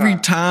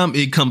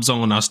it comes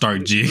on, I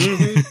start jigging.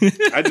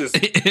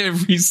 Mm-hmm.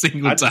 Every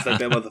single time. I just let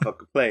that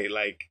motherfucker play.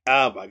 Like,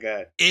 oh my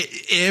God.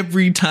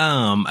 Every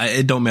time,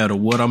 it don't matter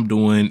what I'm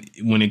doing.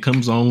 When it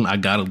comes on, I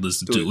gotta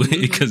listen to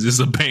it because it's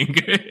a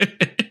banger.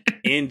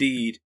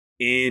 Indeed.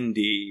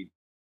 It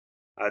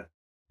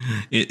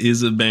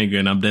is a banger,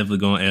 and I'm definitely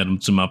gonna add them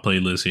to my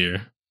playlist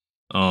here.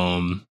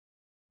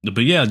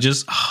 But yeah,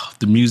 just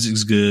the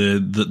music's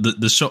good.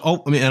 The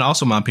show. And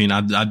also my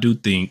opinion, I do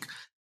think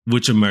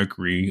Witch of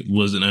Mercury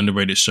was an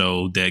underrated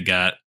show that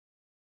got,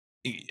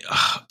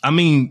 I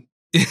mean,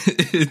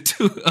 it's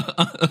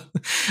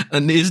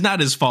not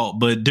his fault,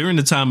 but during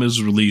the time it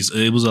was released,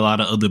 it was a lot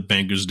of other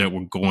bangers that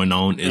were going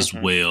on as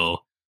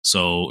well.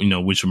 So,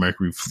 Witch of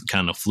Mercury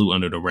kind of flew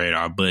under the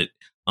radar, but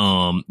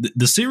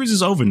the series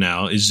is over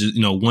now. It's just,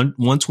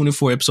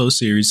 124 episode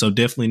series. So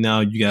definitely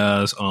now you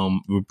guys,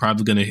 we're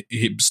probably going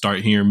to start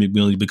hearing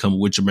McMillian become a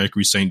Witch of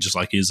Mercury saint, just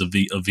like he is a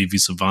VV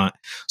Savant.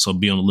 So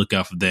be on the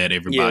lookout for that,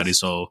 everybody. Yes.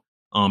 So,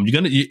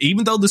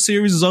 even though the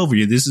series is over,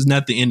 this is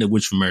not the end of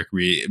Witch of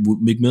Mercury.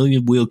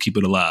 McMillian will keep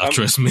it alive.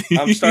 Trust me.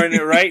 I'm starting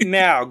it right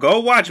now. Go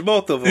watch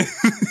both of them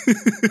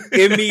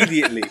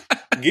immediately.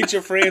 Get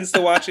your friends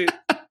to watch it.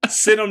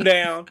 Sit them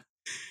down.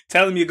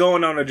 Tell them you're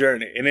going on a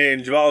journey, and it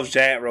involves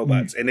giant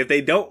robots. And if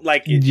they don't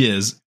like it,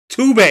 yes,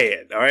 too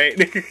bad. All right.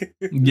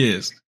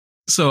 Yes.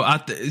 So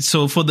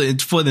so for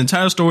the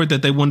entire story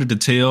that they wanted to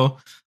tell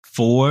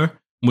for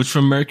Witch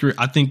from Mercury,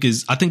 I think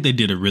they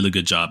did a really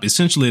good job.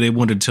 Essentially, they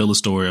wanted to tell a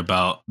story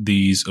about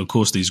these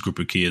group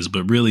of kids,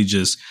 but really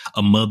just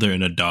a mother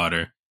and a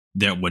daughter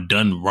that were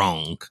done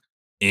wrong,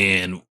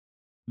 and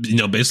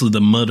basically the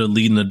mother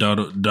leading the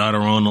daughter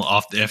on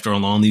off after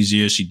all these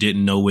years. She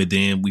didn't know it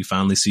then. We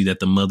finally see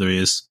that the mother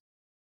is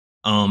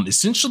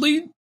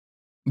essentially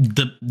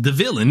the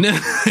villain,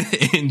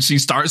 and she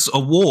starts a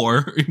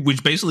war,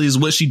 which basically is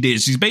what she did.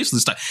 She's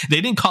basically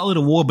they didn't call it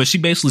a war, but she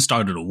basically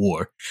started a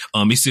war,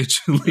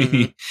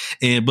 essentially.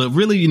 And but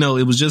really,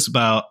 it was just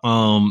about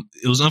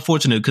it was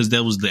unfortunate because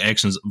that was the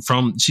actions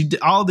from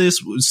all this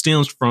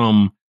stems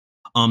from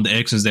the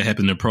actions that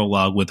happened in the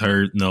prologue with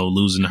her,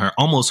 losing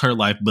almost her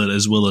life, but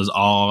as well as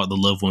all the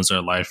loved ones in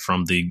her life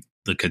from the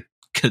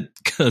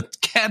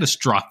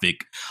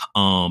catastrophic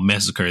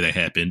massacre that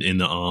happened in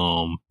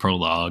the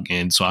prologue.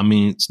 And so, I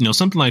mean,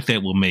 something like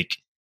that will make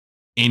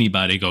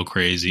anybody go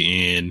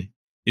crazy. And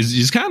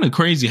it's kind of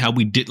crazy how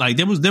we did, like,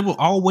 there were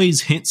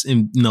always hints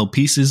and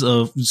pieces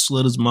of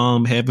Slutta's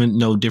mom having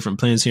different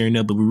plans here and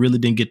there, but we really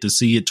didn't get to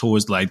see it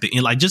towards like the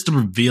end, like just the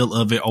reveal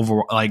of it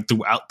over like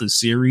throughout the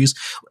series,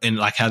 and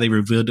like how they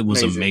revealed it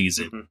was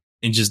amazing.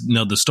 And just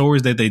the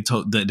stories that they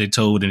told and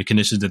the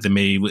connections that they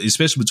made,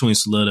 especially between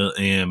Suletta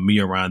and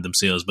Mirai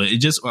themselves, but it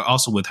just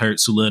also with her,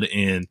 Suletta,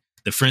 and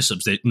the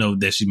friendships that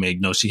that she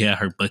made. She had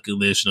her bucket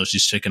list.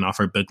 She's checking off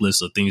her bucket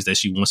list of things that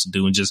she wants to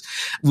do, and just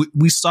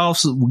we saw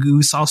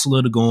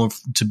Suletta going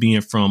to being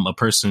from a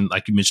person,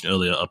 like you mentioned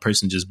earlier, a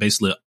person just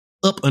basically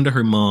up under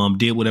her mom,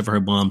 did whatever her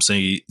mom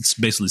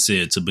basically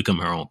said, to become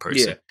her own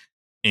person.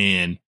 Yeah.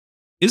 And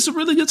it's a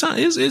really good time.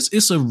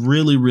 It's a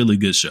really, really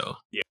good show.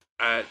 Yeah.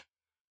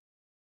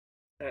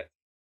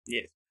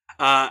 Yes.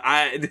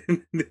 I'd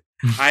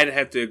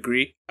have to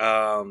agree.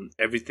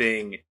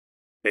 Everything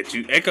that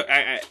you echo,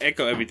 I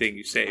echo everything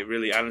you say.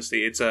 Really,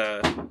 honestly, it's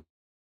the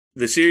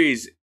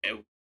series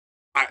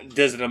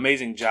does an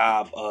amazing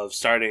job of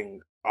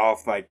starting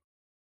off like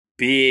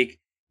big,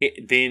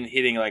 then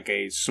hitting like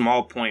a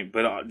small point,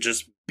 but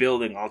just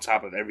building on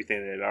top of everything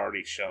that it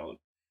already shown,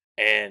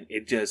 and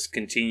it just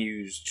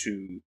continues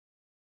to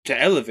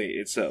elevate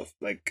itself,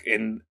 like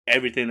in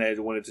everything that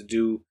it wanted to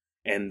do.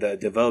 And the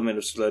development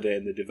of Suletta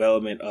and the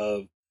development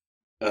of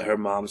her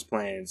mom's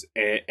plans,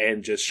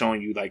 and just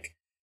showing you like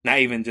not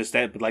even just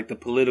that, but like the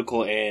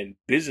political and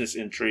business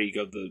intrigue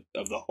of the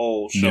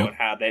whole show. Yep. And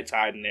how that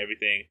tied and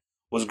everything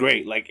was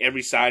great. Like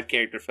every side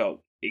character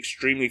felt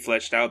extremely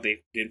fleshed out.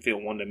 They didn't feel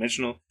one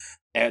dimensional.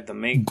 At the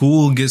main,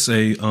 Ghoul gets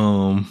a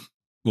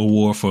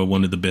award for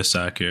one of the best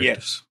side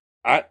characters.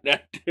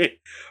 Yes,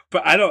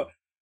 but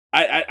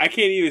I can't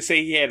even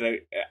say he had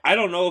I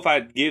don't know if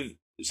I'd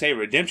say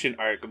redemption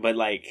arc, but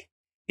like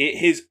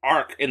his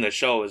arc in the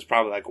show is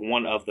probably like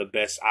one of the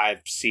best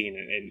I've seen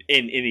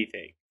in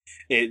anything.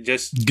 It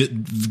just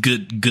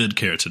good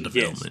character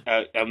development.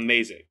 Yes,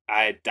 amazing.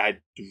 I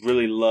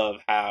really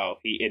love how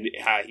he ended,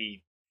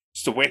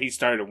 so where he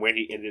started and where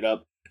he ended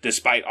up,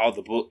 despite all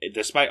the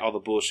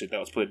bullshit that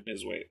was put in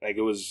his way. Like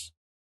it was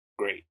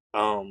great.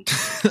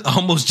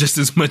 Almost just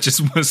as much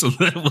as what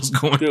Suletta was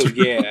going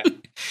through. Yeah.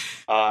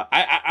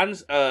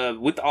 I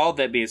with all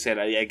that being said,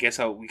 I guess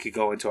we could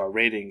go into our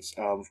ratings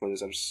for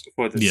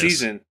the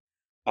season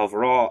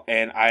overall,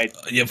 and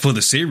for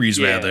the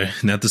series rather,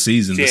 not the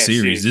season, the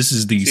series. This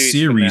is the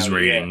series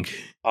rating.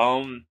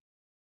 Yeah.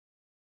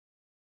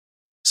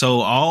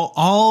 So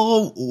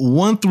all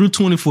 1 through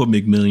 24,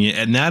 McMillian,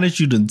 and now that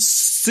you done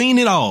seen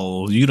it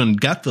all, you done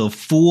got the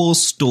full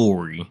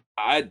story.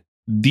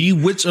 The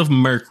Witch of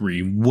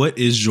Mercury, what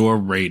is your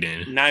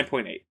rating?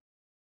 9.8.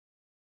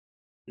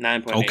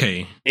 9.8.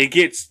 Okay. It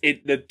gets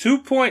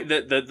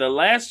the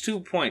last 2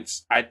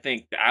 points. I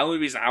think the only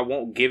reason I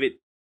won't give it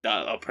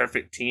a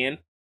perfect 10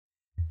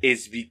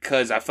 is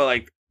because I felt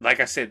like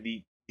I said,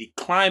 the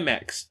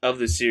climax of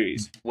the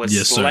series was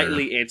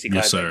slightly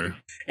anticlimactic. Yes,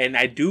 and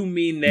I do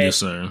mean that. Yes,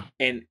 sir.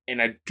 And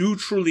I do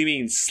truly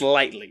mean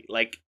slightly.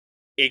 Like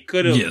it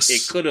could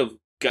have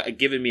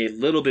given me a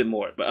little bit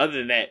more, but other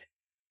than that,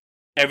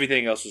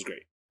 everything else was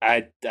great.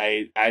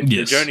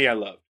 The journey I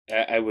loved.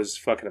 I was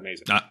fucking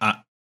amazing.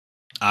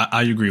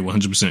 I agree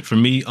 100%. For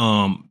me,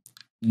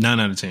 9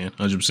 out of 10,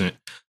 100%.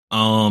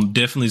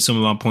 Definitely some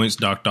of my points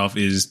docked off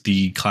is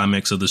the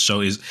climax of the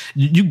show is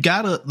you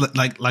gotta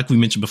like we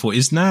mentioned before.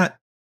 It's not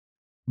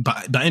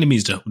by any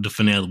means the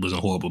finale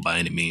wasn't horrible by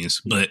any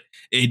means, but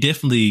it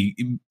definitely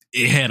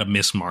it had a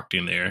miss marked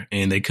in there,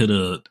 and they could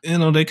have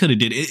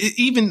did it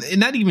even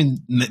not even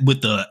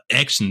with the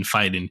action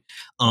fighting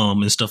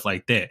and stuff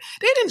like that.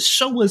 They didn't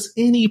show us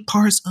any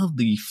parts of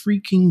the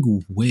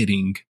freaking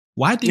wedding.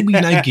 Why did we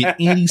not get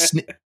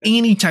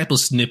any type of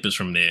snippets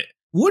from that?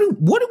 What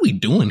are we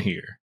doing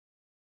here?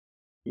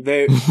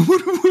 What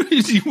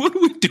are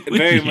we doing?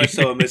 Very much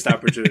so a missed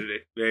opportunity.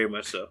 Very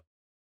much so.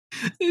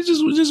 It's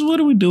just what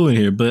are we doing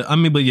here? But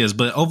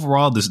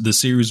overall, the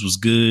series was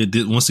good.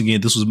 Once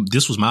again, this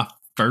was my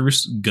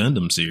first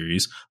Gundam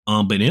series.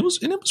 But it was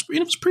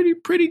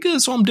pretty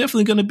good. So I'm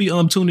definitely gonna be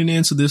tuning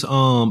into this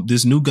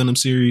new Gundam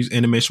series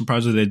animation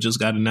project that just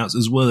got announced,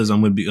 as well as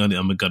I'm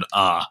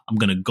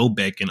gonna go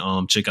back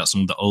and check out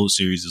some of the old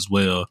series as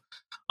well.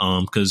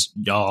 Because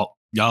y'all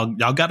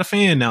got a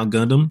fan now,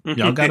 Gundam.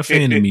 Y'all got a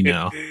fan in me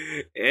now.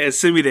 Yeah,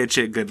 send me that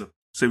chick, Gundam.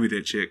 Send me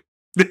that chick.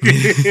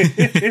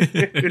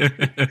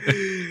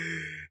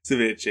 Send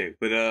me that chick.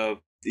 But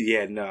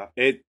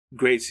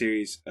great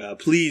series.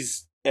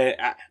 Please,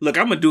 look,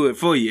 I'm gonna do it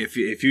for you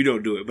if you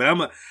don't do it.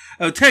 But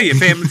I'll tell your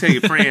family, tell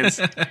your friends,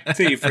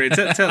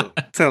 tell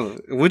them.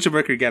 Witcher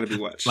Mercury got to be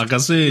watched. Like I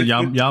said,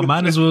 y'all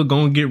might as well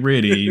go and get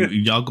ready.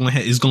 Y'all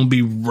it's gonna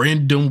be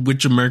random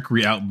Witcher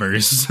Mercury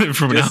outbursts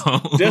from now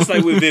on. Just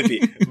like with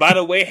Vivi. By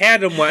the way,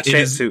 had them watch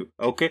that too.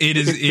 Okay, it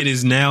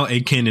is now a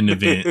canon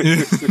event.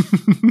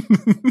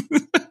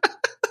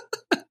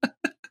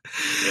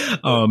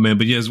 Oh man,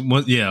 but yes,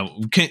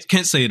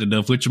 can't say it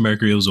enough. Witcher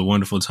Mercury, it was a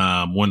wonderful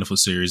time, wonderful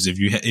series. If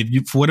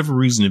you for whatever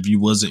reason, if you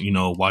wasn't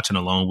watching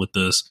along with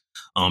us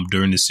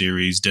during the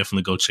series,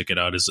 definitely go check it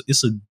out.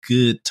 It's a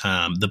good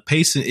time. The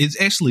pacing is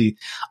actually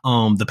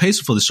the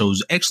pacing for the show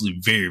is actually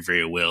very,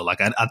 very well. Like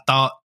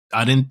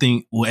I didn't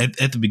think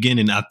at the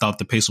beginning I thought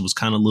the pacing was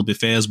kind of a little bit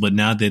fast, but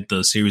now that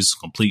the series is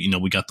complete,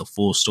 we got the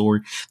full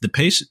story. The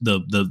pacing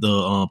of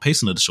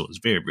the show is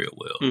very, very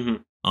well. Mm-hmm.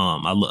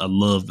 I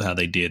love how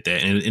they did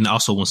that, and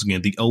also once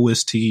again the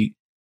OST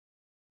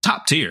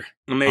top tier,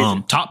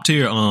 amazing, top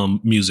tier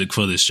music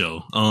for this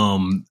show.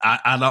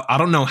 I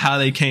don't know how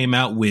they came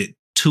out with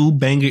 2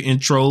 banger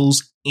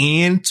intros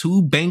and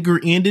 2 banger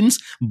endings,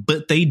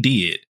 but they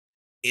did.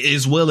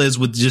 As well as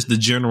with just the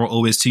general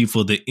OST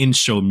for the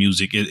in-show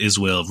music as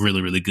well,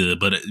 really, really good.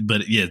 But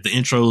yeah, the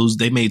intros,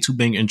 they made 2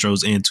 banger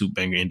intros and 2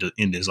 banger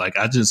endings. Like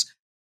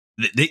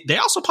they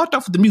also popped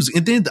off with the music.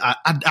 And then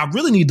I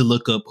really need to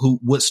look up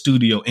what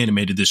studio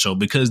animated this show,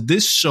 because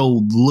this show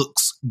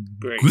looks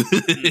great.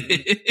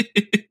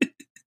 Good.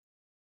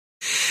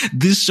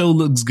 This show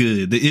looks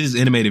good. It is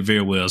animated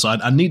very well. So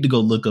I need to go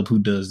look up who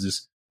does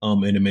this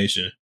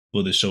animation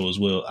for the show as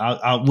well.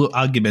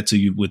 I'll get back to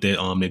you with that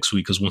next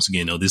week, because once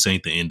again, no, this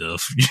ain't the end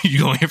of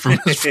you're gonna hear from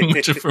us from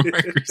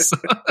Mercury. So.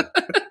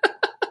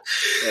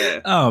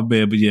 Yeah. Oh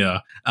man, but yeah,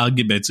 I'll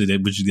get back to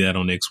that, but you got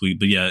on next week.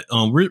 But yeah,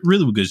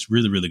 really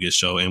good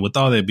show. And with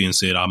all that being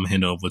said, I'm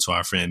handing over to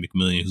our friend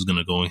McMillian, who's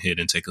gonna go ahead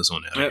and take us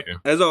on out of here.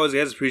 As always,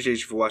 guys, appreciate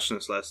you for watching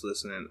us,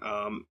 listening.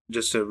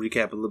 Just to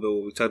recap a little bit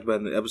what we talked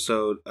about in the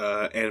episode,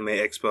 Anime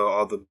Expo,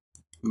 all the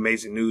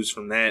amazing news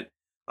from that.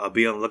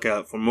 Be on the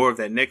lookout for more of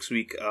that next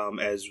week.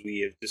 As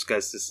we have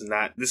discussed,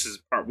 this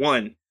is part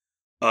 1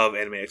 of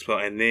Anime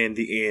Expo, and then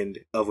the end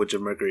of Witcher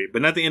Mercury,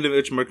 but not the end of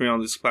Witcher Mercury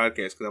on this podcast,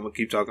 because I'm gonna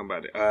keep talking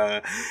about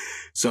it.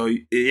 So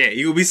yeah,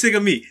 you'll be sick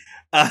of me.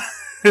 But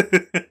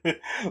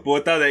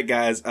without that,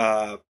 guys,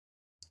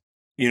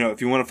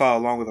 if you want to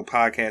follow along with the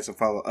podcast and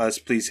follow us,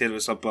 please hit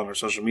us up on our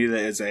social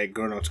media. It's at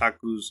Gurren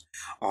Otakus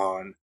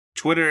on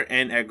Twitter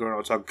and at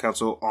Gurren Otaku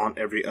Council on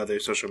every other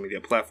social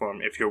media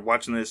platform. If you're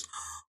watching this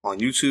on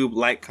YouTube,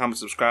 like, comment,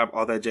 subscribe,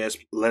 all that jazz.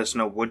 Let us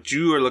know what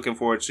you are looking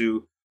forward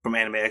to from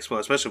Anime Expo,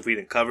 especially if we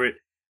didn't cover it.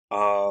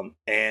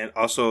 And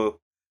also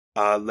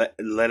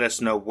let us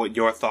know what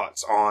your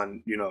thoughts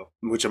on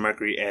Witcher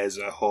Mercury as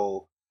a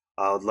whole.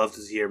 I would love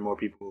to hear more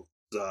people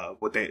I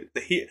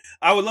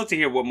would love to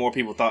hear what more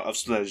people thought of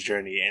Sludge's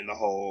journey and the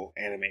whole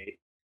anime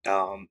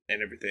and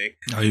everything.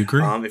 I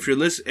agree.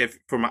 If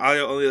for my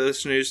audio only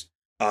listeners,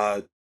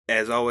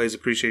 as always,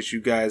 appreciate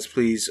you guys.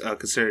 Please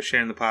consider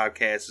sharing the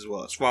podcast as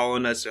well as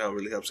following us. It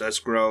really helps us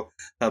grow,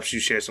 helps you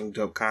share some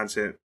dope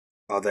content,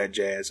 all that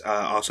jazz.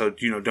 Also,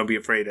 don't be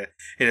afraid to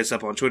hit us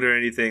up on Twitter or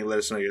anything. Let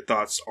us know your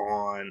thoughts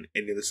on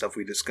any of the stuff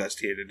we discussed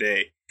here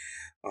today.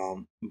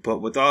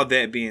 But with all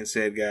that being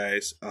said,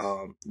 guys,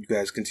 you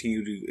guys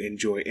continue to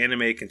enjoy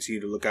anime,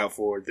 continue to look out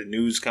for the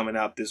news coming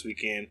out this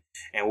weekend,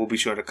 and we'll be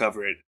sure to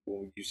cover it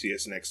when you see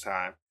us next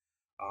time.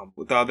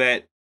 With all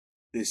that,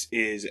 this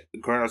is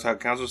Gurren Otaku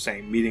Council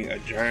saying meeting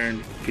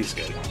adjourned. Peace,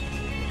 guys.